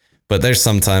guy, but there's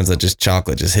sometimes that just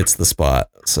chocolate just hits the spot.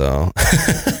 So,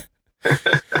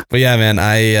 but yeah, man,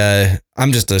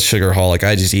 I'm just a sugarholic.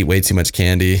 I just eat way too much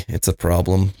candy. It's a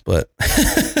problem, but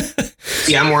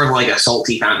see, I'm more of like a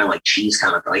salty kind of like cheese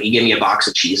kind of thing. Like you give me a box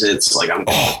of Cheez-Its, like I'm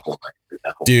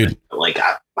dude, like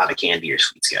I'm not a candy or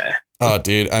sweets guy. Oh,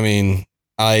 dude. I mean,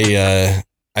 I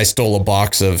stole a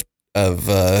box of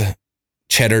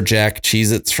cheddar jack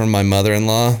Cheez-Its from my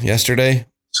mother-in-law yesterday.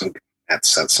 That's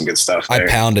some good stuff there.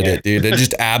 I pounded it, dude. It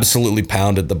just absolutely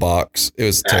pounded the box. It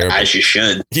was terrible. As you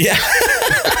should. Yeah.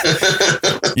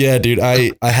 Yeah, dude.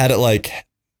 I had it like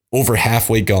over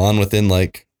halfway gone within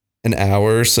like an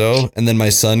hour or so. And then my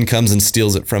son comes and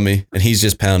steals it from me and he's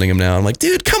just pounding him now. I'm like,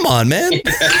 dude, come on, man.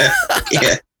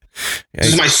 Yeah. This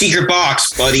is my secret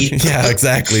box, buddy. Yeah,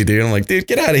 exactly, dude. I'm like, dude,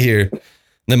 get out of here. And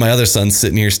then my other son's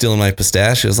sitting here stealing my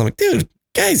pistachios. I'm like, dude,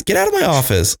 guys, get out of my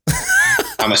office.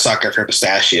 I'm a sucker for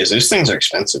pistachios. Those things are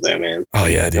expensive though, man. Oh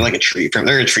yeah, dude. They're like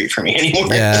they're a treat for me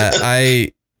anymore. Yeah,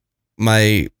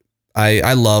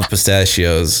 I love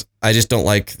pistachios. I just don't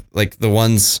like the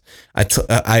ones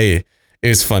it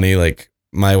was funny. Like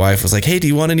my wife was like, "Hey, do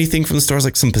you want anything from the store?" I was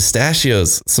like, some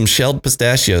pistachios, some shelled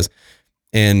pistachios.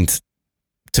 And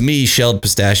to me, shelled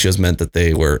pistachios meant that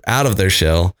they were out of their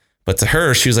shell. But to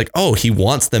her, she was like, "Oh, he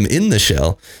wants them in the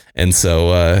shell." And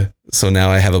so now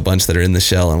I have a bunch that are in the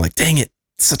shell. I'm like, "Dang it.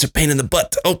 It's such a pain in the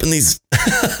butt to open these."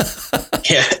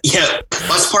 Yeah.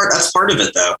 That's part of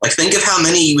it though. Like think of how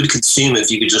many you would consume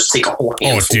if you could just take a whole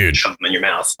handful and shove them in your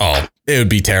mouth. Oh, it would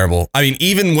be terrible. I mean,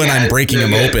 even when I'm breaking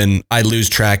them open, I lose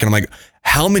track and I'm like,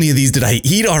 how many of these did I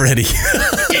eat already?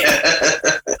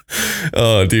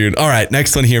 Oh, dude. All right.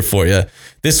 Next one here for you.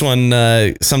 This one,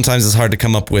 sometimes it's hard to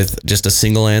come up with just a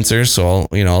single answer. So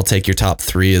I'll take your top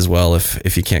 3 as well.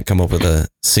 If you can't come up with a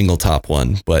single top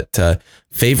one, but,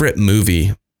 favorite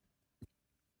movie.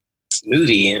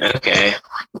 Okay.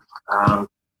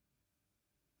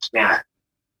 Yeah,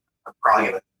 I'm probably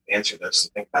going to answer this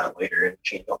and think about it later and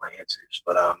change all my answers.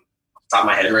 But off the top of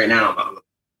my head right now, I'm a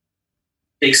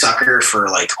big sucker for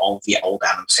like all of the old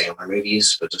Adam Sandler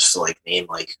movies, but just to like name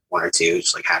like 1 or 2,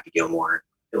 just like Happy Gilmore,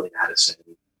 Billy Madison,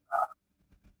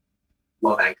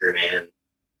 love Anchorman,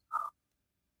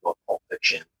 love Pulp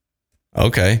Fiction.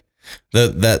 Okay.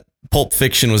 That Pulp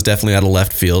Fiction was definitely out of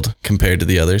left field compared to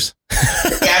the others.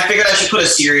 Yeah, I figured I should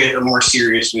put a more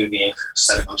serious movie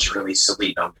instead of a bunch of really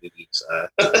silly, dumb movies.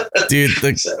 Dude,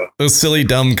 those silly,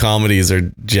 dumb comedies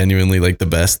are genuinely like the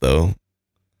best, though.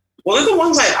 Well, they're the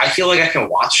ones I feel like I can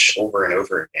watch over and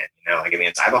over again. Like, I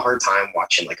mean, I have a hard time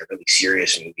watching like a really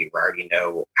serious movie where I already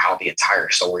know how the entire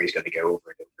story is going to go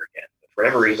over and over again. But for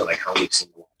whatever reason, I can only seem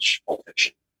to watch Pulp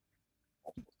Fiction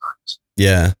multiple times.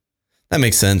 Yeah, that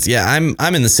makes sense. Yeah,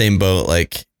 I'm in the same boat.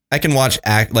 Like, I can watch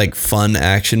like fun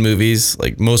action movies,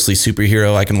 like mostly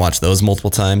superhero. I can watch those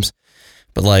multiple times,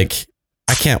 but like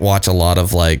I can't watch a lot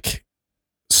of like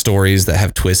stories that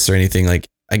have twists or anything. Like,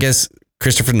 I guess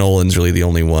Christopher Nolan's really the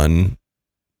only one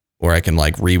where I can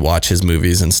like rewatch his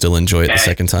movies and still enjoy it the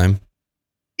second time.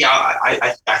 Yeah,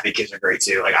 I think his are great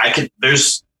too. Like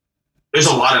there's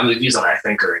a lot of movies that I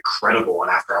think are incredible,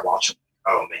 and after I watch them,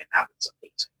 oh man, that was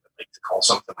amazing. But like to call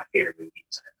something my favorite movies,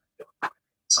 I feel like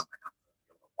something I'm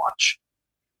able to watch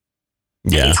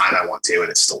anytime I want to, and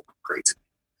it's still great to me.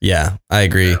 Yeah, I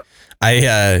agree.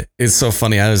 It's so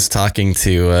funny. I was talking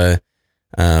to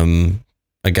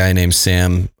a guy named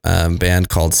Sam, band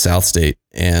called South State,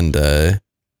 and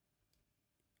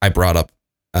I brought up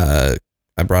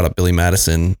Billy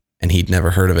Madison, and he'd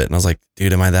never heard of it, and I was like,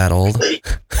 "Dude, am I that old?"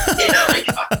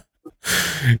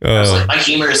 My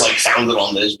humor is like founded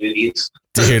on those movies.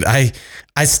 Dude, I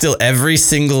still every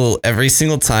single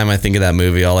time I think of that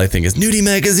movie, all I think is Nudie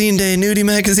Magazine Day,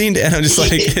 and I'm just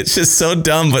like, it's just so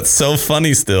dumb but so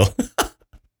funny still.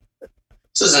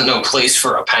 This isn't no place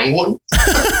for a penguin.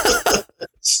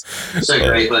 So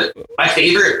great, but my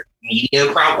favorite media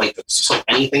like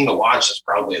anything to watch is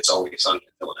probably It's Always Sunny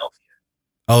in Philadelphia.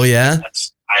 Oh yeah,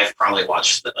 I've probably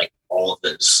watched like all of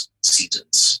those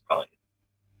seasons probably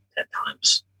 10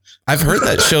 times. I've heard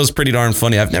that show's pretty darn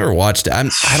funny. I've never watched it.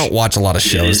 I don't watch a lot of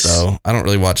shows though. I don't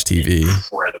really watch TV.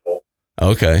 Incredible.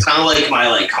 Okay. It's kind of like my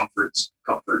like comfort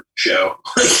show.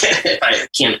 If I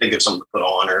can't think of something to put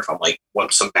on, or if I'm like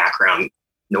want some background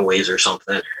noise or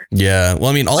something. Yeah.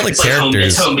 Well, I mean, all the characters.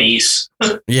 It's home base.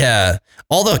 Yeah.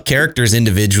 All the characters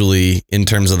individually in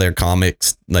terms of their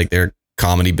comics, like their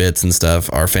comedy bits and stuff,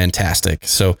 are fantastic.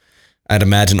 So I'd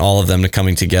imagine all of them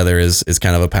coming together is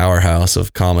kind of a powerhouse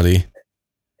of comedy.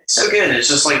 It's so good. It's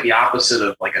just like the opposite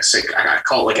of like I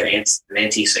call it like an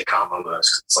anti-sitcom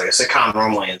almost. It's like a sitcom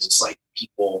normally is just like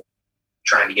people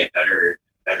trying to get better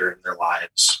in their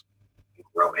lives and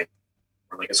growing.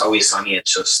 Or like It's Always Sunny,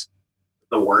 it's just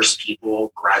the worst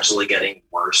people gradually getting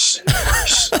worse and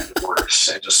worse and worse,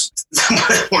 and just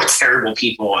more terrible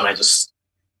people. And I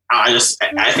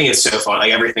think it's so fun.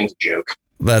 Like everything's a joke.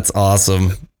 That's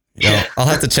awesome. Yeah, I'll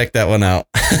have to check that one out.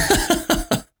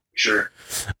 Sure.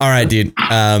 All right, dude.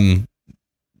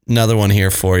 Another one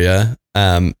here for you.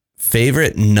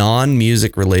 Favorite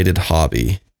non-music related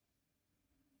hobby?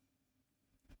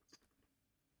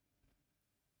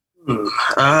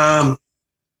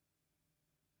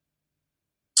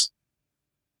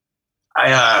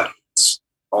 I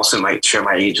also might show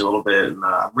my age a little bit. And,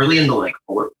 I'm really into like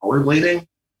rollerblading.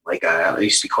 Like I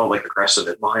used to be called like aggressive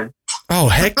inline. Oh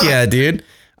heck yeah, dude!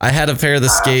 I had a pair of the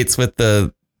skates with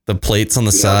the plates on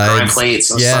the sides.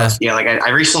 Plates and stuff. Yeah, like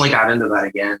I recently got into that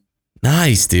again.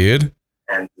 Nice, dude.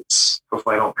 And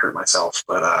hopefully I don't hurt myself,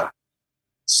 but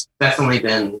it's definitely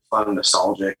been fun and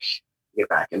nostalgic to get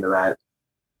back into that.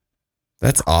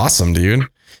 That's awesome, dude.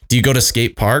 Do you go to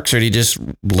skate parks or do you just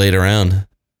blade around?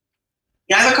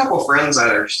 Yeah, I have a couple of friends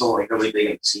that are still like really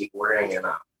big into skateboarding, and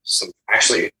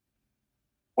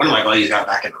one of my buddies got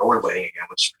back into rollerblading again,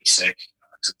 which is pretty sick.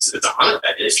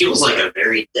 It feels like a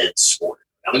very dead sport.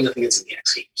 I don't even think it's in the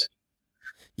X Games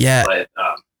anymore. Yeah, but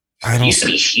it used to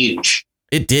be huge.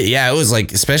 It did. Yeah, it was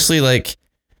like, especially like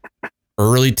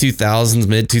early 2000s,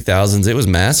 mid 2000s. It was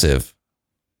massive.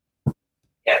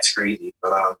 Yeah, it's crazy.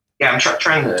 But yeah, I'm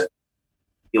trying to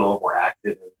be a little more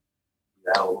active and do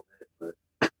that a little bit.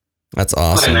 But that's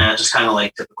awesome. Man, just kind of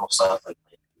like typical stuff, like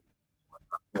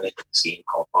this game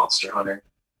called Monster Hunter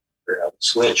for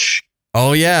Switch.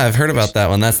 Oh yeah, I've heard about that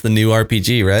one. That's the new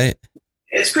RPG, right?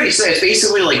 It's pretty sick. It's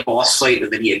basically like Boss Fight, the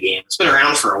video game. It's been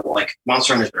around for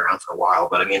Monster Hunter's been around for a while,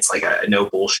 but I mean, it's like a no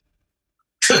bullshit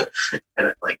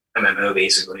and like MMO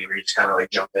basically, where you just kind of like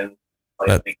jump in,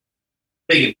 like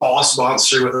big boss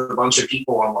monster with a bunch of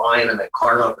people online, and then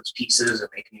carve up its pieces and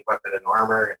make a new weapon and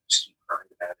armor, and just keep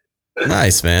grinding at it.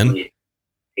 Nice, man. It really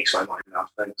takes my mind off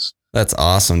things. That's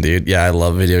awesome, dude. Yeah, I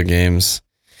love video games.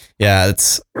 Yeah,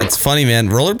 it's funny, man.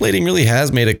 Rollerblading really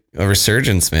has made a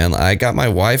resurgence, man. I got my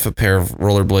wife a pair of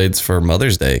rollerblades for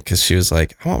Mother's Day because she was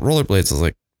like, I want rollerblades. I was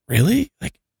like, really?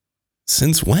 Like,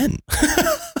 since when?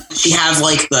 She has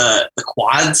like the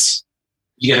quads.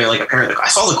 You get her like a pair of I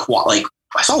saw the quad, like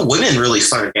I saw women really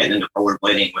start getting into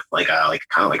rollerblading with like kind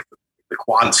of like the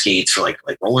quad skates for like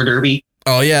roller derby.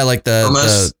 Oh yeah, like the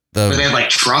where they have like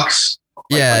trucks.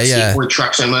 Yeah. Skateboard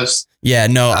trucks almost. Yeah,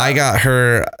 no, I got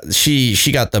her. She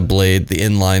got the blade, the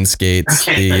inline skates.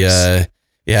 Nice.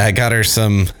 I got her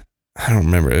some. I don't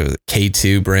remember, it was a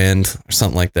K2 brand or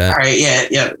something like that. All right,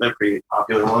 yeah, they're pretty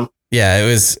popular one. Yeah, it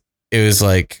was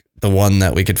like the one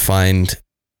that we could find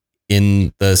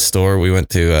in the store. We went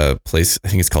to a place, I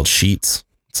think it's called Sheets.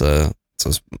 It's a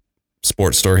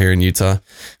sports store here in Utah.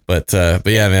 But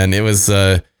yeah, man, it was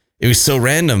so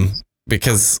random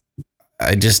because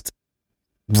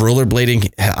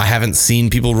rollerblading, I haven't seen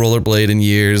people rollerblade in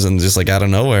years, and just like out of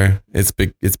nowhere, it's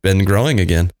been growing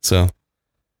again. So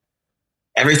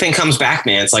everything comes back,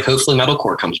 man. It's like hopefully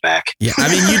metalcore comes back. Yeah, I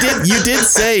mean, you did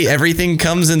say everything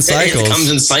comes in cycles. It comes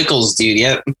in cycles, dude.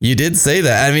 Yep. You did say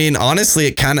that. I mean, honestly,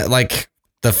 it kind of like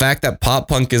the fact that pop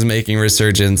punk is making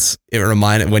resurgence. It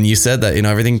reminded when you said that,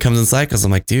 everything comes in cycles.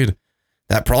 I'm like, dude,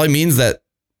 that probably means that.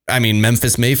 I mean,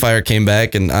 Memphis Mayfire came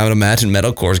back, and I would imagine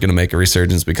metalcore is going to make a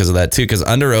resurgence because of that too. Because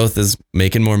Under Oath is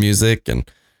making more music, and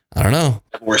I don't know.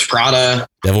 Devil Wears Prada.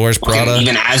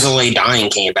 Even As I Lay Dying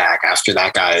came back after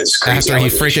that guy's crazy. After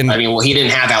he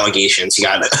didn't have allegations. He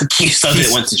got accused of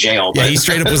it, went to jail. But. Yeah, he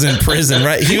straight up was in prison,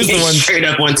 right? He was the one straight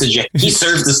up went to jail. He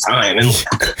served his time. And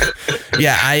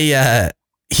yeah,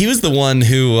 he was the one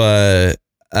who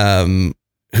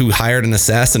hired an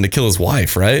assassin to kill his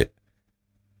wife, right?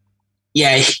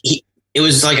 Yeah, it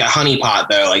was like a honeypot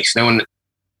though. Like no one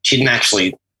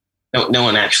actually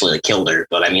like killed her,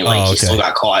 but I mean, like he still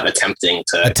got caught attempting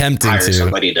to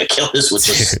somebody to kill us, which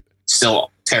is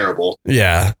still terrible.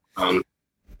 Yeah. I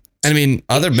mean,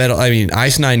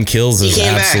 Ice Nine Kills is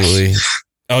absolutely. Back.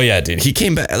 Oh yeah, dude, he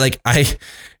came back. Like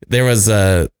there was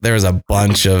a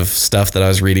bunch of stuff that I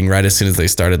was reading right as soon as they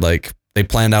started. Like they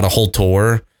planned out a whole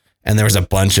tour. And there was a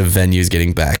bunch of venues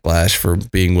getting backlash for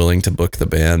being willing to book the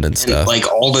band and stuff.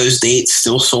 Like all those dates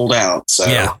still sold out. So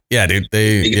yeah, dude.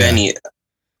 Venue.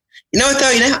 You know what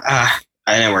though?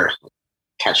 I know we're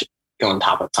going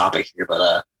top of topic here,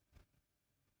 but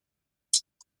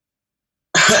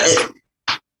I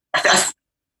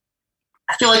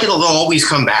feel like they'll always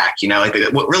come back. Like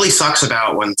what really sucks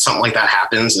about when something like that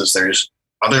happens is there's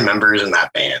other members in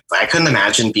that band. I couldn't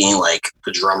imagine being like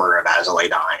the drummer of As I Lay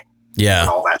Dying. Yeah. And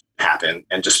all that happened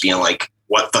and just being like,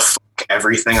 what the fuck?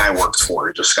 Everything I worked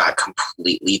for just got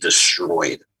completely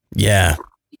destroyed. Yeah.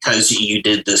 Because you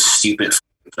did this stupid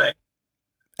thing.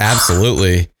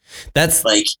 Absolutely. That's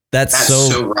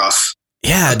so rough.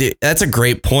 Yeah, dude, that's a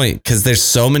great point because there's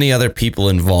so many other people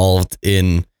involved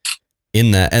in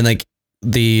that. And like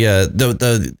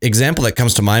the example that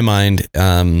comes to my mind,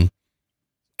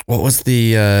 what was what's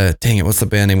the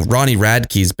band name? Ronnie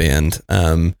Radke's band.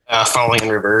 Falling in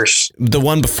Reverse. The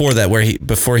one before that,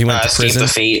 before he went to prison. The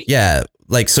Fate. Yeah.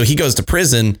 Like, so he goes to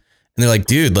prison and they're like,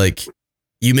 dude, like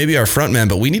you may be our front man,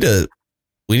 but we need to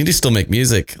still make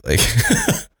music. Like,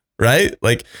 right?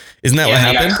 Like, isn't that what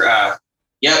happened?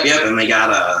 Yep. And they got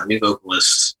a new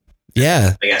vocalist.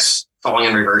 Yeah. I guess Falling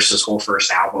in Reverse's whole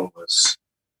first album was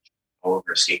all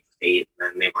over Escape the Fate.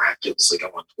 And then they miraculously go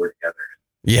on tour together.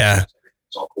 Yeah.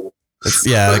 It's all cool.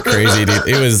 Crazy, dude.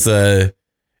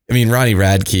 It I mean, Ronnie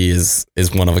Radke is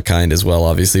one of a kind as well,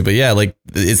 obviously. But yeah, like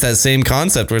it's that same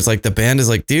concept where it's like the band is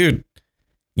like, dude,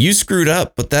 you screwed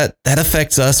up, but that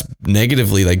affects us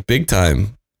negatively, like big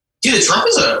time. Dude, Trump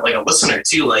is a listener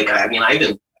too. Like, I mean,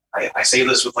 I say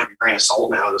this with like a grain of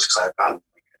salt now, just because I've gotten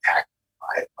like attacked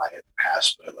by it in the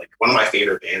past. But like one of my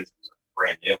favorite bands is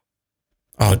Brand New.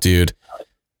 Oh, dude,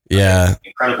 yeah,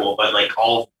 incredible. But like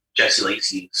all of Jesse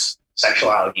Lacey's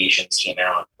sexual allegations came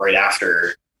out right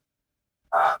after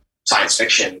Science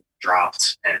Fiction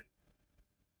dropped and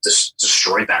just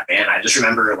destroyed that band. I just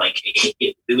remember like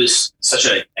it was such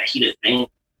a heated thing,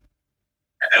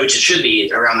 which it should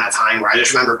be around that time, where I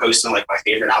just remember posting like my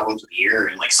favorite albums of the year,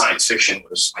 and like Science Fiction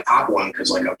was my top one because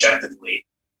like objectively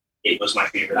it was my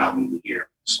favorite album of the year.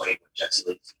 It's like what Jesse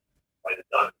Lacey might have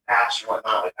done in the past or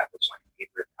whatnot. Like that was my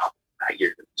favorite album that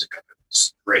year. The music of it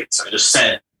was great. So I just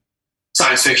said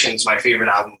Science Fiction is my favorite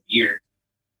album of the year,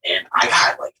 and I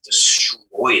got like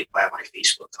destroyed by my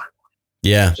Facebook timeline.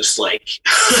 Yeah, just like,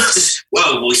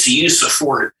 whoa, well, so you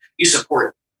support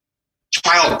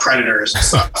child predators and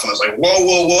stuff. And I was like,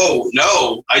 whoa,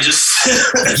 no, I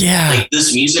just yeah, like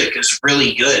this music is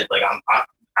really good. Like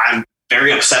I'm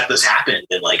very upset this happened,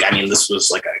 and like I mean this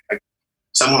was like a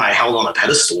someone I held on a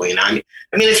pedestal. You know, I mean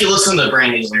if you listen to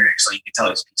Brand New's lyrics, like you can tell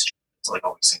he's a piece of shit. It's like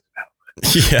always sings about.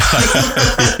 Yeah.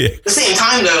 At the same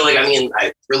time, though, like I mean,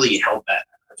 I really held that.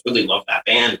 I really loved that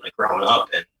band, like growing up,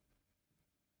 and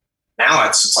now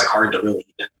it's like hard to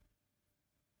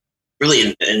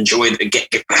really enjoy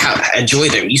enjoy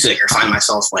their music, or find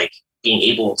myself like being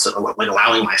able to like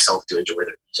allowing myself to enjoy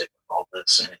their music with all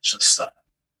this, and it's just it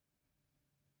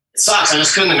sucks. I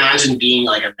just couldn't imagine being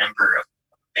like a member of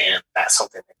a band that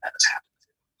something like that has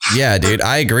happened. Yeah, dude,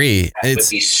 I agree. It would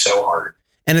be so hard.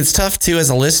 And it's tough too as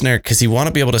a listener because you want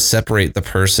to be able to separate the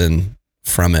person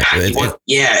from it.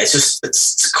 It's just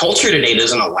it's culture today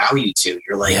doesn't allow you to.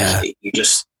 You're like you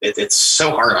just it's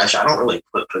so hard. I don't really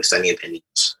post any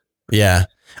opinions. Yeah,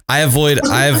 I avoid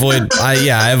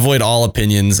all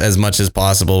opinions as much as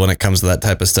possible when it comes to that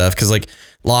type of stuff. Because like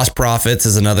Lost Prophets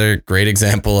is another great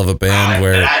example of a band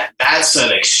where that's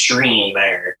an extreme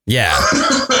there. Yeah,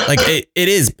 like it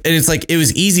is. And it's like it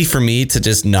was easy for me to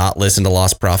just not listen to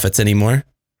Lost Prophets anymore.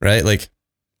 Right, like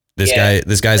this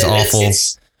guy's awful,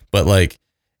 but like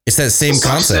it's that same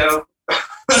concept.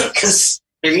 Because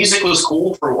their music was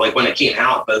cool for like when it came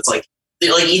out, but it's like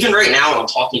even right now when I'm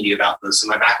talking to you about this, in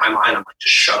my back of my mind, I'm like,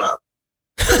 just shut up.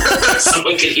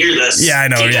 Someone could hear this. Yeah, I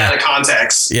know. Take it out of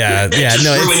context. Yeah. Just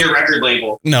no, ruin your record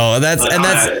label. No, that's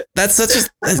such a.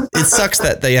 It sucks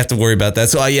that they have to worry about that.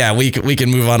 So yeah, we can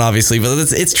move on, obviously, but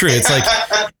it's true. It's like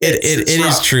it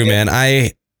is true, man.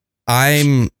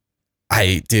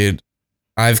 Dude,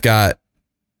 I've got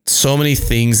so many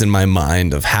things in my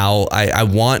mind of how I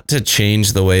want to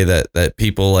change the way that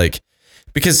people like,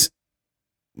 because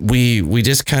we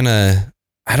just kind of,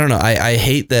 I don't know. I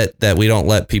hate that we don't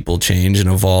let people change and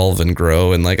evolve and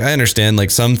grow. And like, I understand like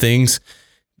some things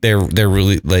they're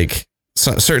really like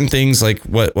certain things like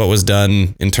what was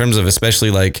done in terms of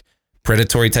especially like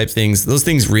predatory type things. Those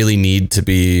things really need to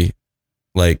be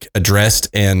like addressed,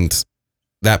 and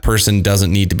that person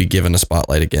doesn't need to be given a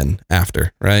spotlight again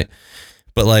after. Right.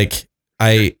 But like,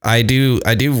 I do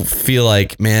feel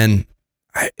like, man,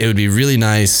 it would be really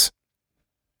nice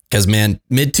because, man,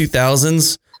 mid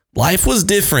 2000s, life was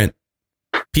different.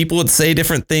 People would say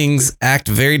different things, act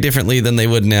very differently than they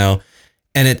would now.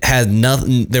 And it had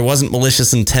nothing, there wasn't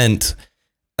malicious intent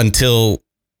until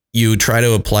you try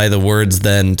to apply the words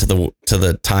then to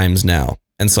the times now.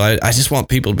 And so I just want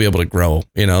people to be able to grow,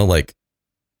 you know, like.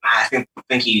 I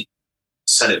think you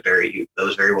said it that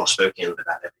was very well spoken about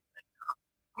everything.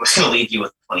 I'm just going to leave you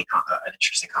with an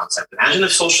interesting concept. Imagine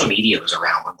if social media was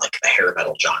around when like the hair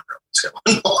metal genre was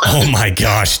going on. Oh my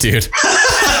gosh, dude.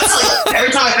 Like,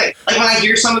 every time I think, like when I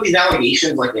hear some of these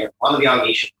allegations, like a lot of the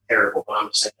allegations are terrible, but I'm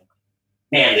just thinking,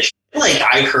 man, this shit, like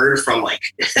I heard from like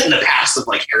in the past of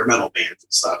like hair metal bands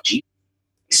and stuff. Jeez.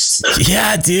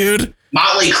 Yeah, dude.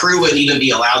 Motley Crue wouldn't even be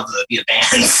allowed to be a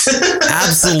band.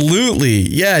 Absolutely.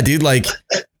 Yeah, dude. Like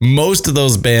most of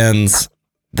those bands,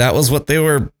 that was what they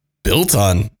were built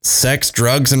on. Sex,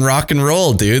 drugs, and rock and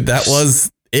roll, dude. That was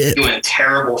it. Doing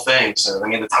terrible things. So, I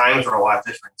mean, the times were a lot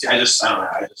different. I don't know.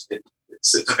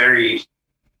 It's a very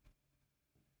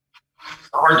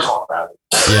hard to talk about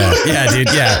it. Yeah, dude.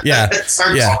 Yeah. It's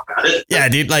hard to talk about it. Yeah,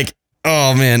 dude. Like,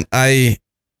 oh man, I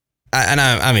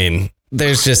mean,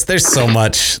 there's so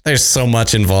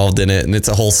much involved in it, and it's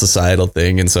a whole societal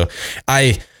thing. And so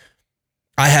I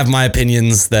have my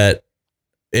opinions that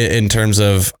in terms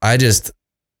of, I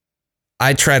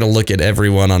try to look at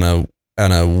everyone on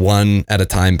a one at a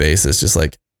time basis, just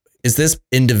like, is this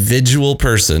individual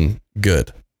person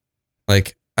good?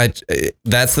 Like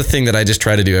that's the thing that I just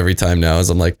try to do every time now is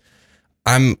I'm like,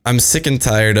 I'm sick and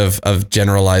tired of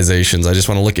generalizations. I just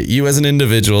want to look at you as an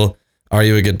individual. Are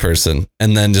you a good person?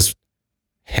 And then just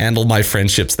handle my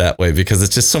friendships that way because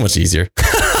it's just so much easier.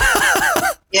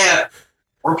 Yeah.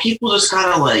 Or people just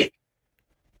kind of like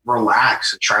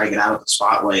relax and try to get out of the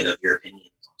spotlight of your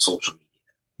opinions on social media.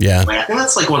 Yeah. Like, I think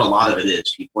that's like what a lot of it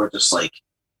is. People are just like,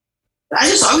 I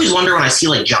always wonder when I see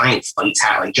like giant fights,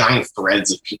 like giant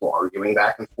threads of people arguing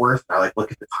back and forth. I like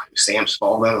look at the timestamps of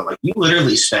all of them. I'm like, you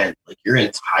literally spent like your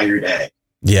entire day,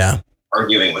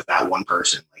 arguing with that one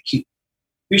person. Like,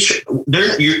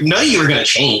 none of you are going to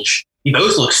change. You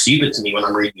both look stupid to me when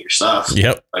I'm reading your stuff.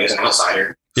 Yep. Like as an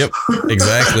outsider. Yep.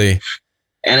 Exactly.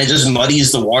 And it just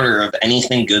muddies the water of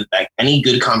anything good, like any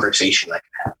good conversation I can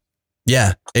have.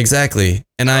 Yeah, exactly.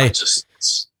 And I just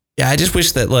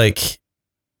wish that like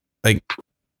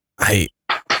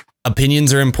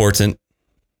opinions are important,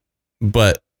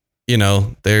 but you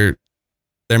know, they're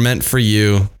meant for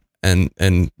you and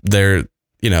they're,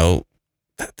 you know,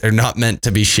 they're not meant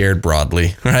to be shared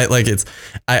broadly, right? Like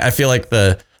I feel like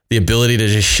the ability to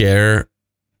just share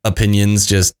opinions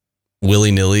just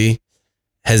willy-nilly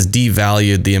has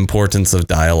devalued the importance of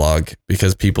dialogue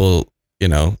because people, you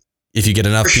know, if you get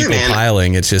enough people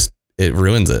piling, it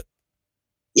ruins it.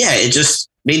 Yeah, it just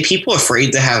made people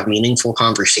afraid to have meaningful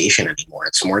conversation anymore.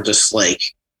 It's more just like,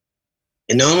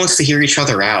 and no one wants to hear each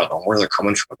other out on where they're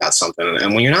coming from about something.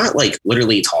 And when you're not like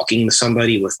literally talking to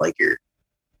somebody with like your,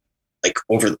 like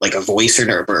over like a voice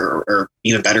or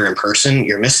even better in person,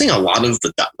 you're missing a lot of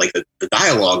the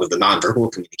dialogue of the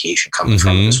nonverbal communication coming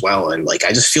from it as well. And like,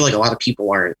 I just feel like a lot of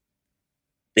people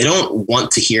they don't want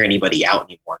to hear anybody out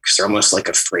anymore because they're almost like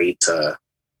afraid to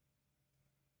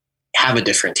have a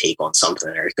different take on something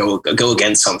or go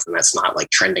against something that's not like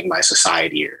trending by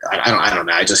society or I don't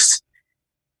know.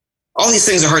 All these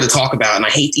things are hard to talk about. And I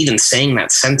hate even saying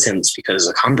that sentence because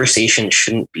a conversation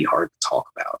shouldn't be hard to talk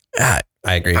about.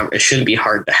 I agree. It shouldn't be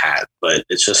hard to have, but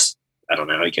it's just, I don't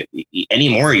know.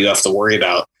 Anymore, you have to worry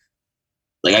about,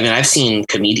 like, I mean, I've seen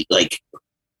comedians like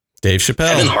Dave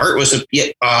Chappelle. Kevin Hart was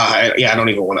I don't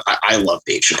even want to, I love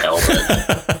Dave Chappelle,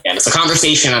 but and it's a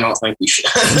conversation I don't think we should.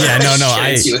 Yeah, no,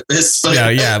 with this, but,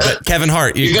 but Kevin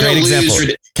Hart, great example.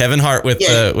 Kevin Hart with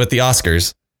the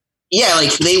Oscars. Yeah,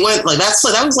 like they went like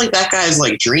that was like that guy's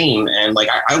like dream, and like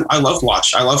I love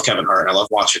Kevin Hart. I love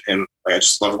watching him. Like I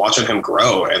just love watching him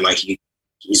grow, and like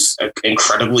he's an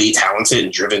incredibly talented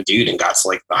and driven dude, and got to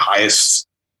like the highest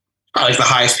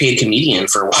paid comedian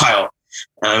for a while.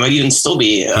 I might even still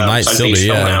be. He might still be,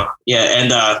 now. Yeah,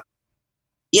 and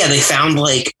they found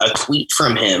like a tweet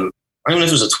from him. I don't know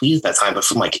if it was a tweet at that time, but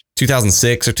from like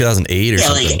 2006 or 2008 or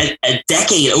something. Like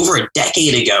over a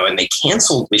decade ago, and they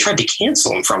tried to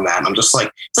cancel him from that. And I'm just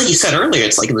like, it's like you said earlier,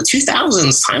 it's like in the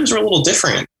 2000s, times were a little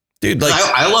different. Dude, like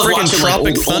I love watching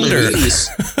Tropic Thunder.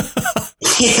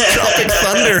 Tropic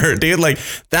Thunder, dude, like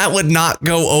that would not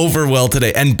go over well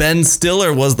today. And Ben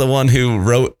Stiller was the one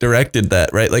who directed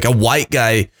that, right? Like a white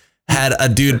guy had a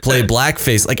dude play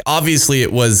blackface. Like obviously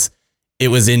it was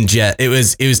in jet. It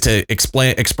was to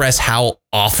express how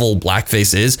awful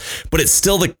blackface is, but it's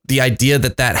still the idea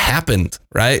that happened,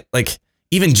 right? Like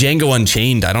even Django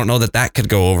Unchained, I don't know that could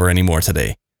go over anymore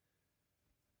today.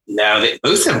 No,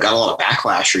 both of them got a lot of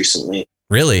backlash recently.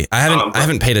 Really? I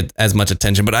haven't paid as much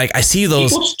attention, but I see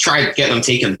those. People tried getting them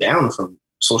taken down from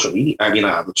social media. I mean,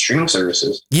 streaming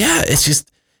services. Yeah, it's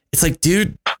like,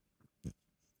 dude,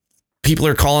 people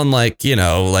are calling like, you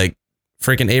know, like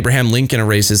freaking Abraham Lincoln a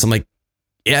racist. I'm like,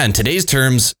 yeah, in today's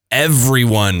terms,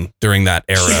 everyone during that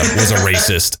era was a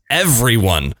racist.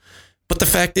 Everyone. But the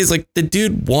fact is, like, the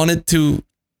dude wanted to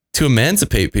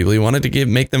emancipate people. He wanted to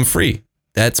make them free.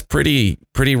 That's pretty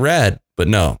rad. But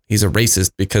no, he's a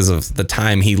racist because of the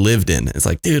time he lived in. It's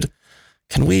like, dude,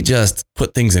 can we just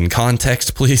put things in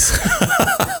context, please?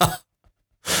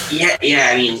 Yeah.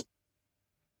 I mean,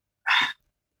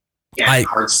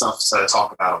 hard stuff to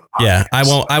talk about on the podcast. Yeah,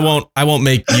 I won't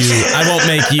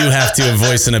make you have to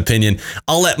voice an opinion.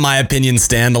 I'll let my opinion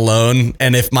stand alone.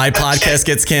 And if my podcast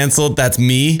gets canceled, that's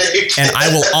me. And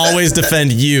I will always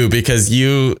defend you because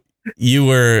you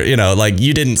were, you know, like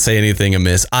you didn't say anything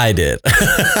amiss. I did.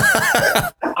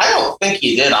 I don't think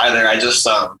you did either. I just,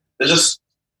 again,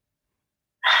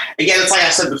 it's like I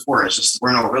said before, it's just, we're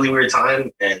in a really weird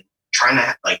time and trying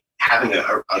to like having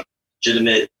a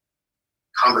legitimate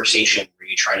conversation where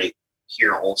you try to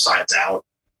hear all sides out.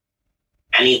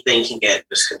 Anything can get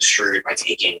misconstrued by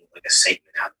taking like a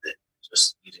segment out of it,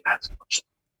 just using that as much.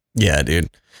 Yeah, dude.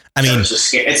 I mean, it's just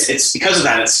scary. It's because of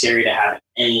that. It's scary to have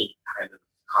any kind of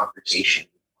conversation.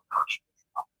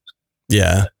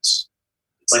 Yeah. It's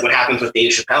like what happens with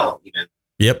Dave Chappelle, even.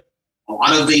 Yep. A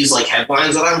lot of these like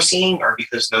headlines that I'm seeing are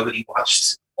because nobody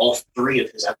watched all 3 of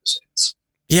his episodes.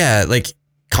 Yeah, like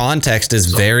context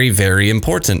is very, very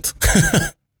important.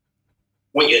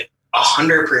 When you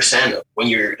 100%, when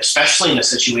you're, especially in a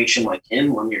situation like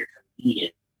him, when you're a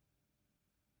comedian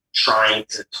trying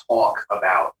to talk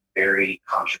about very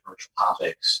controversial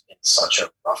topics in such a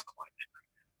rough climate.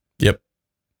 Yep.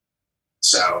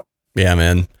 So yeah,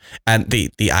 man. And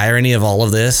the irony of all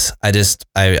of this,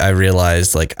 I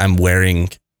realized like I'm wearing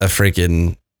a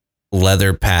freaking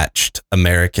leather patched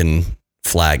American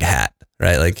flag hat,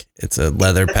 right? Like it's a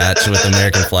leather patch with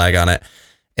American flag on it.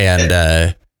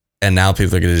 And now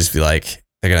people are going to just be like,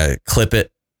 they're going to clip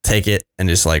it, take it and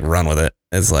just like run with it.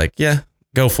 It's like, yeah,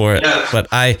 go for it. Yeah. But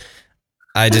I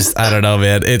don't know,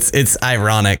 man. It's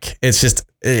ironic.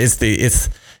 It's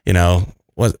you know,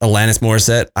 what Alanis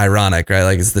Morissette, ironic, right?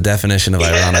 Like it's the definition of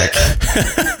ironic.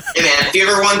 Hey man, if you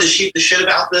ever wanted to shoot the shit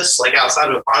about this, like outside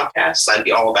of a podcast, I'd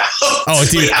be all about. Oh,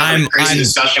 dude, I'm crazy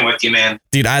discussion with you, man.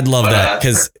 Dude, I'd love that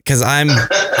because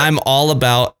I'm all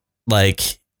about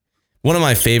like one of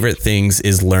my favorite things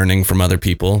is learning from other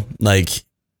people, like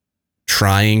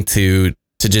trying to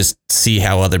just see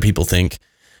how other people think,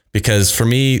 because for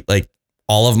me, like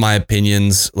all of my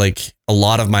opinions, like a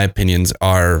lot of my opinions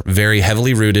are very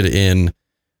heavily rooted in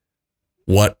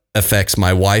what affects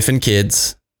my wife and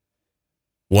kids,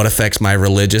 what affects my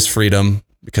religious freedom,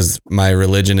 because my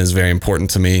religion is very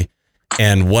important to me,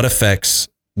 and what affects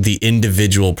the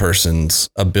individual person's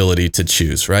ability to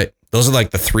choose, right? Those are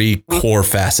like the 3 core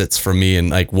facets for me and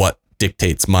like what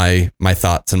dictates my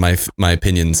thoughts and my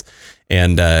opinions.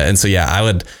 And so, yeah,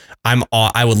 I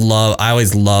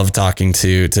always love talking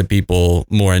to people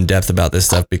more in depth about this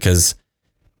stuff, because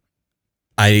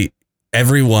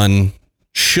everyone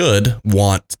should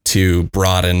want to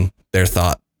broaden their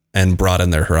thought and broaden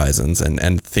their horizons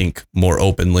and think more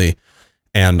openly.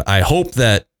 And I hope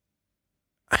that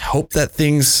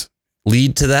things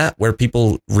lead to that, where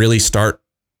people really start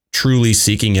truly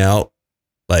seeking out,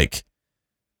 like,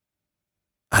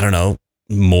 I don't know,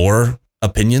 more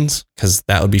opinions, because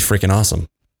that would be freaking awesome.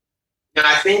 And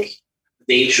I think the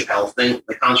Dave Chappelle thing,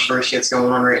 the controversy that's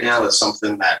going on right now, is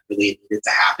something that really needed to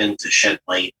happen to shed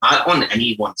light, not on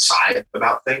any one side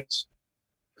about things,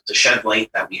 but to shed light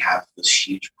that we have this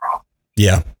huge problem.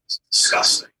 Yeah. To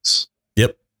discuss things.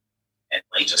 Yep. And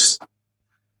like just,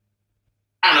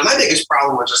 I don't know, my biggest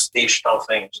problem with just the Dave Chappelle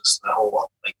thing is just the whole,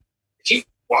 like, if you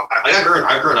want, I've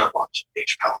grown up watching Dave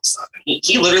Chappelle and stuff, and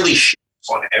he literally shits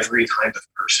on every kind of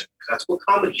person, because that's what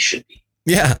comedy should be.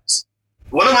 Yeah.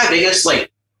 One of my biggest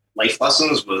like life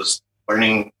lessons was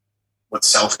learning what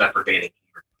self-deprecating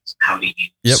humor is, how to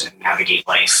use and navigate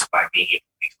life by being able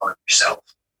to make fun of yourself.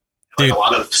 Like a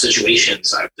lot of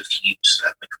situations I've diffused,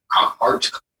 like hard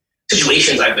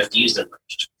situations I've diffused in life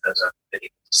just because I've been able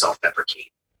to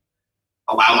self-deprecate,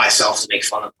 allow myself to make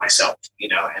fun of myself, you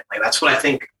know, and like that's what I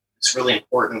think is really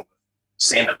important with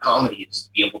stand-up comedy, is to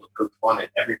be able to poke fun at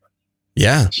everybody.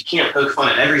 Yeah. If you can't poke fun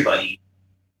at everybody,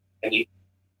 and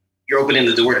you're opening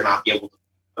the door to not be able to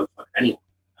poke fun at anyone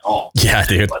at all. Yeah,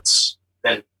 dude.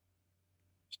 Then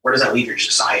where does that leave your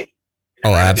society?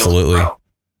 Oh, absolutely.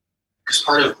 Because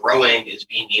part of growing is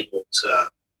being able to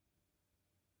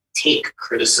take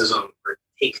criticism or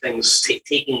take things,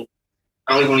 taking,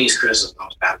 I don't even want to use criticism, that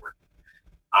was a bad word.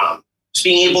 Just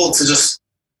being able to just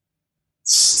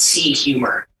see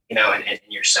humor, you know, in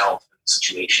yourself and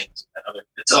situations.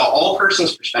 It's all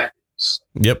person's perspectives.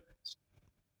 Yep.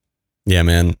 Yeah,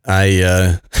 man.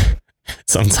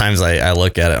 Sometimes I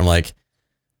look at it, I'm like,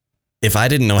 if I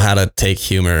didn't know how to take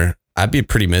humor, I'd be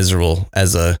pretty miserable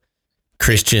as a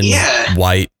Christian,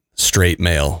 white, straight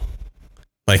male.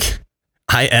 Like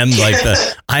I am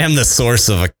the source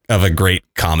of a great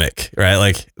comic, right?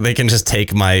 Like they can just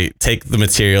take the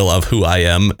material of who I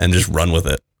am and just run with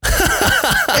it.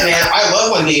 Hey man, I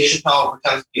love when Dave Chappelle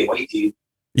pretends to be a white dude.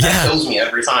 That kills me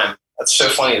every time. That's so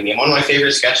funny to me. One of my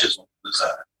favorite sketches was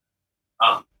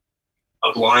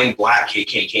a blind black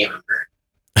KKK member.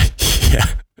 Yeah,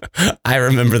 I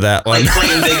remember that one. Like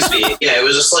Clayton Bigsby. Yeah, it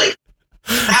was just like,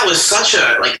 that was such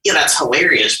a, like, yeah, that's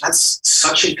hilarious. That's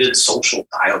such a good social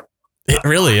dialogue. It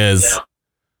really is. You know?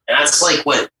 And that's like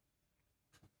what,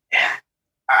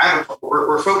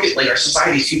 we're focused, like our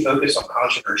society's too focused on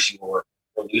controversy, we're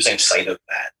losing sight of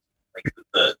that. Like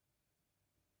the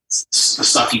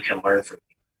stuff you can learn from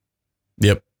people.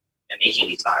 Yep. And making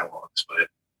these dialogues. But I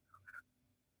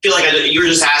feel like you were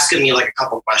just asking me like a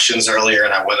couple questions earlier,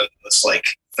 and I went into this like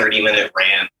 30-minute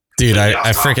rant. Dude,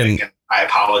 I freaking I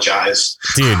apologize.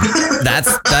 Dude,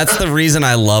 that's the reason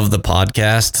I love the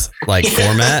podcast like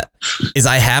format is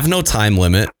I have no time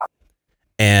limit,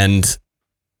 and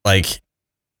like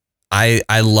I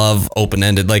love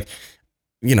open-ended. Like,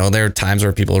 you know, there are times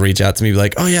where people reach out to me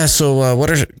like, oh yeah, so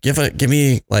give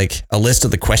me like a list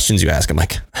of the questions you ask. I'm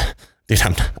like, dude,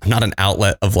 I'm not an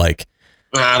outlet of like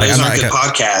those I'm aren't good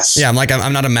podcasts. Yeah,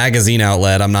 I'm not a magazine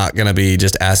outlet. I'm not gonna be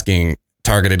just asking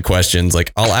targeted questions.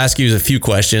 Like, I'll ask you a few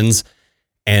questions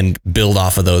and build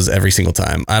off of those every single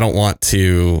time. I don't want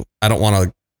to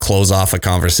close off a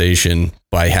conversation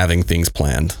by having things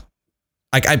planned.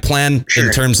 Like, I plan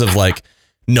in terms of like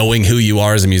knowing who you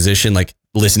are as a musician, like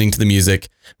listening to the music,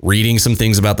 reading some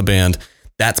things about the band.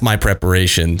 That's my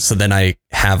preparation. So then I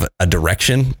have a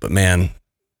direction. But man,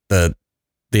 the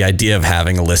idea of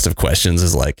having a list of questions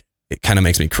is like, it kind of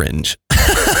makes me cringe.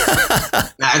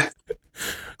 I've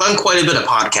done quite a bit of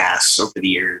podcasts over the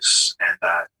years, and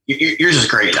yours is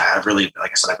great. I've really,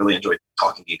 like I said, I really enjoyed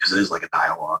talking to you because it is like a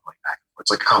dialogue, like back. It's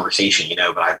like a conversation, you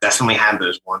know. But I've definitely had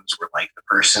those ones where like the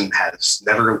person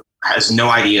has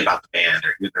no idea about the band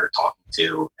or who they're talking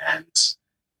to, and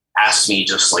asks me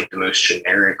just like the most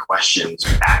generic questions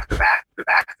back to back to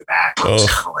back to back. I was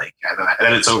kind of like, and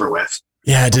then it's over with.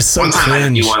 Yeah, just so one time cringe. I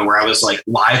had to do one where I was like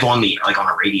live on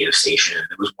a radio station.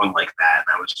 It was one like that,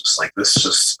 and I was just like,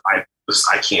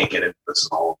 I can't get into this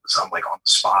at all because I'm like on the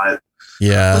spot.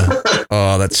 Yeah.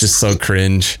 Oh, that's just so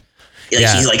cringe. Like,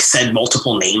 yeah. He like said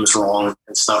multiple names wrong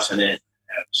and stuff in it.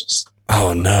 And it was just.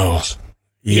 Oh no.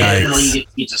 Yikes. Yeah,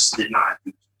 he just did not.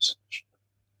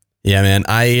 Yeah, man.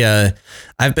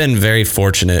 I've been very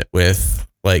fortunate with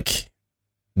like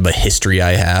the history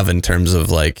I have in terms of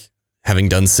like having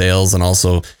done sales, and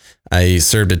also I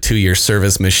served a 2-year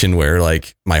service mission where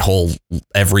like my whole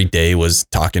every day was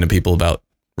talking to people about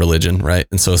religion, right?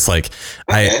 And so it's like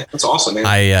that's awesome, man.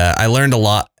 I learned a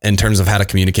lot in terms of how to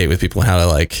communicate with people and how to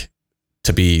like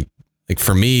to be like,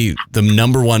 for me, the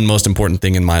number one most important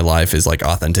thing in my life is like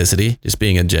authenticity, just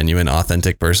being a genuine,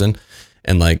 authentic person.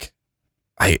 And like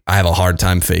I have a hard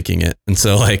time faking it. And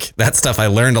so like that stuff I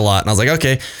learned a lot, and I was like,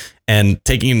 okay. And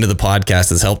taking into the podcast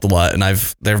has helped a lot. And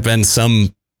there have been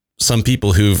some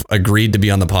people who've agreed to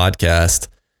be on the podcast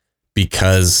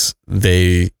because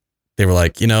they were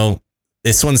like, you know,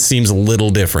 this one seems a little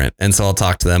different. And so I'll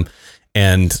talk to them,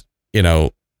 and, you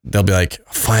know, they'll be like,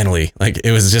 finally, like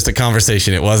it was just a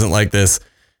conversation. It wasn't like this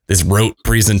rote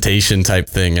presentation type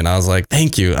thing. And I was like,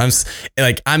 thank you.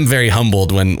 I'm very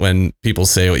humbled when people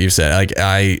say what you said. Like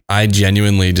I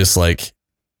genuinely just like,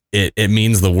 it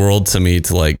means the world to me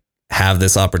to like have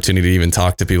this opportunity to even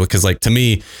talk to people. Cause like, to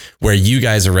me, where you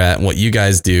guys are at and what you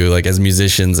guys do, like as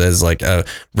musicians, as like a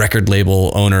record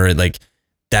label owner, like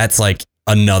that's like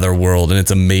another world, and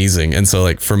it's amazing. And so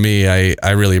like for me,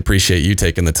 I really appreciate you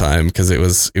taking the time, because it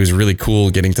was really cool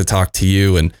getting to talk to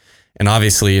you, and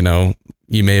obviously, you know,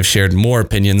 you may have shared more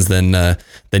opinions than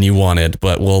you wanted,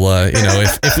 but we'll you know,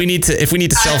 if we need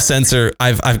to self-censor,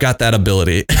 I've got that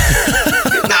ability.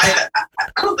 I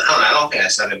don't think I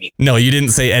said anything. No, you didn't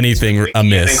say anything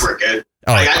amiss. I think we're good.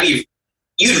 Oh. Like,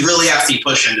 you'd really have to be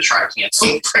pushing to try to cancel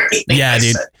me for anything. Yeah,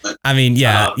 dude. I mean,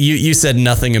 yeah, you said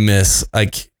nothing amiss.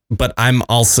 Like, but I'm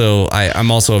also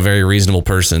a very reasonable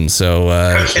person. So,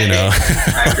 okay. You know,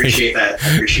 I appreciate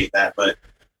that. But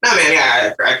no, man,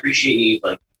 yeah, I appreciate you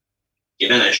like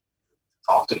giving a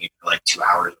talk to me for like 2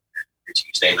 hours your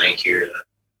Tuesday night here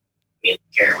to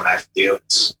care what I have to do.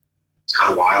 It's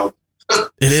kind of wild.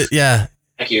 It is, yeah.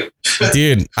 Thank you.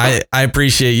 Dude, I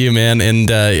appreciate you, man.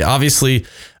 And obviously,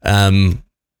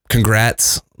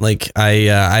 congrats. Like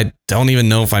I don't even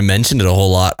know if I mentioned it a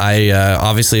whole lot. I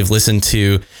obviously have listened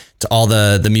to all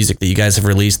the music that you guys have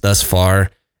released thus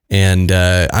far, and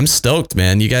I'm stoked,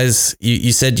 man. You guys,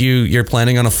 you said you're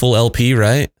planning on a full LP,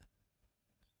 right?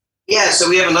 Yeah, so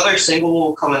we have another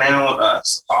single coming out,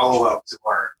 follow up to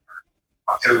our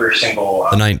October single.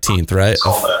 The 19th, right? It's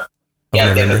called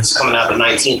it's coming out the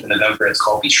 19th of November. It's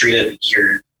called Be Treated and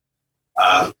Cured.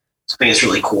 I think it's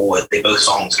really cool. They both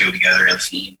songs go together in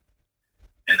theme.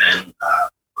 And then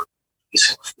we're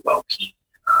releasing a full LP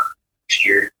next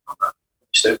year. I'm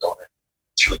stoked on it.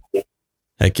 It's really cool.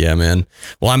 Heck yeah, man.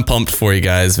 Well, I'm pumped for you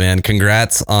guys, man.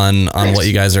 Congrats on what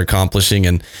you guys are accomplishing,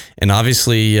 and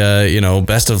obviously, you know,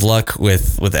 best of luck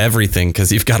with everything,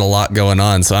 because you've got a lot going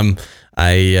on. So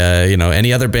you know,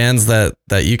 any other bands that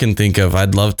you can think of,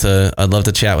 I'd love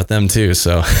to chat with them too.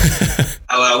 So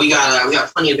we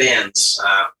got plenty of bands.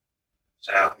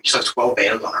 So we just have 12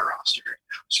 bands on our roster right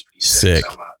now. It's pretty sick.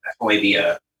 So definitely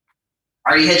I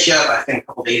already hit you up, I think, a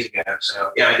couple days ago.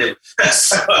 So yeah, I did.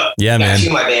 So, yeah, man. A few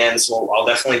of my bands. Well, I'll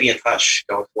definitely be in touch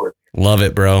going forward. Love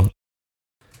it, bro.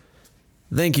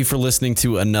 Thank you for listening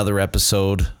to another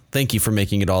episode. Thank you for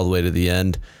making it all the way to the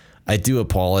end. I do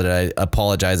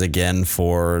apologize again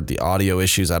for the audio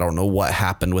issues. I don't know what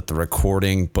happened with the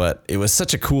recording, but it was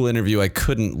such a cool interview. I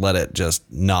couldn't let it just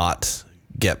not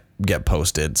get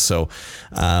posted. So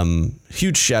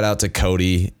huge shout out to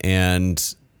Cody,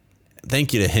 and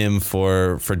thank you to him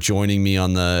for joining me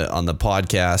on the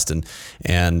podcast.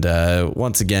 And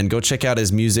once again, go check out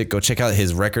his music. Go check out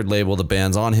his record label. The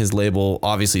band's on his label,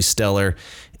 obviously stellar.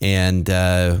 And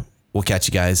we'll catch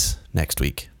you guys next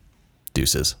week.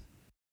 Deuces.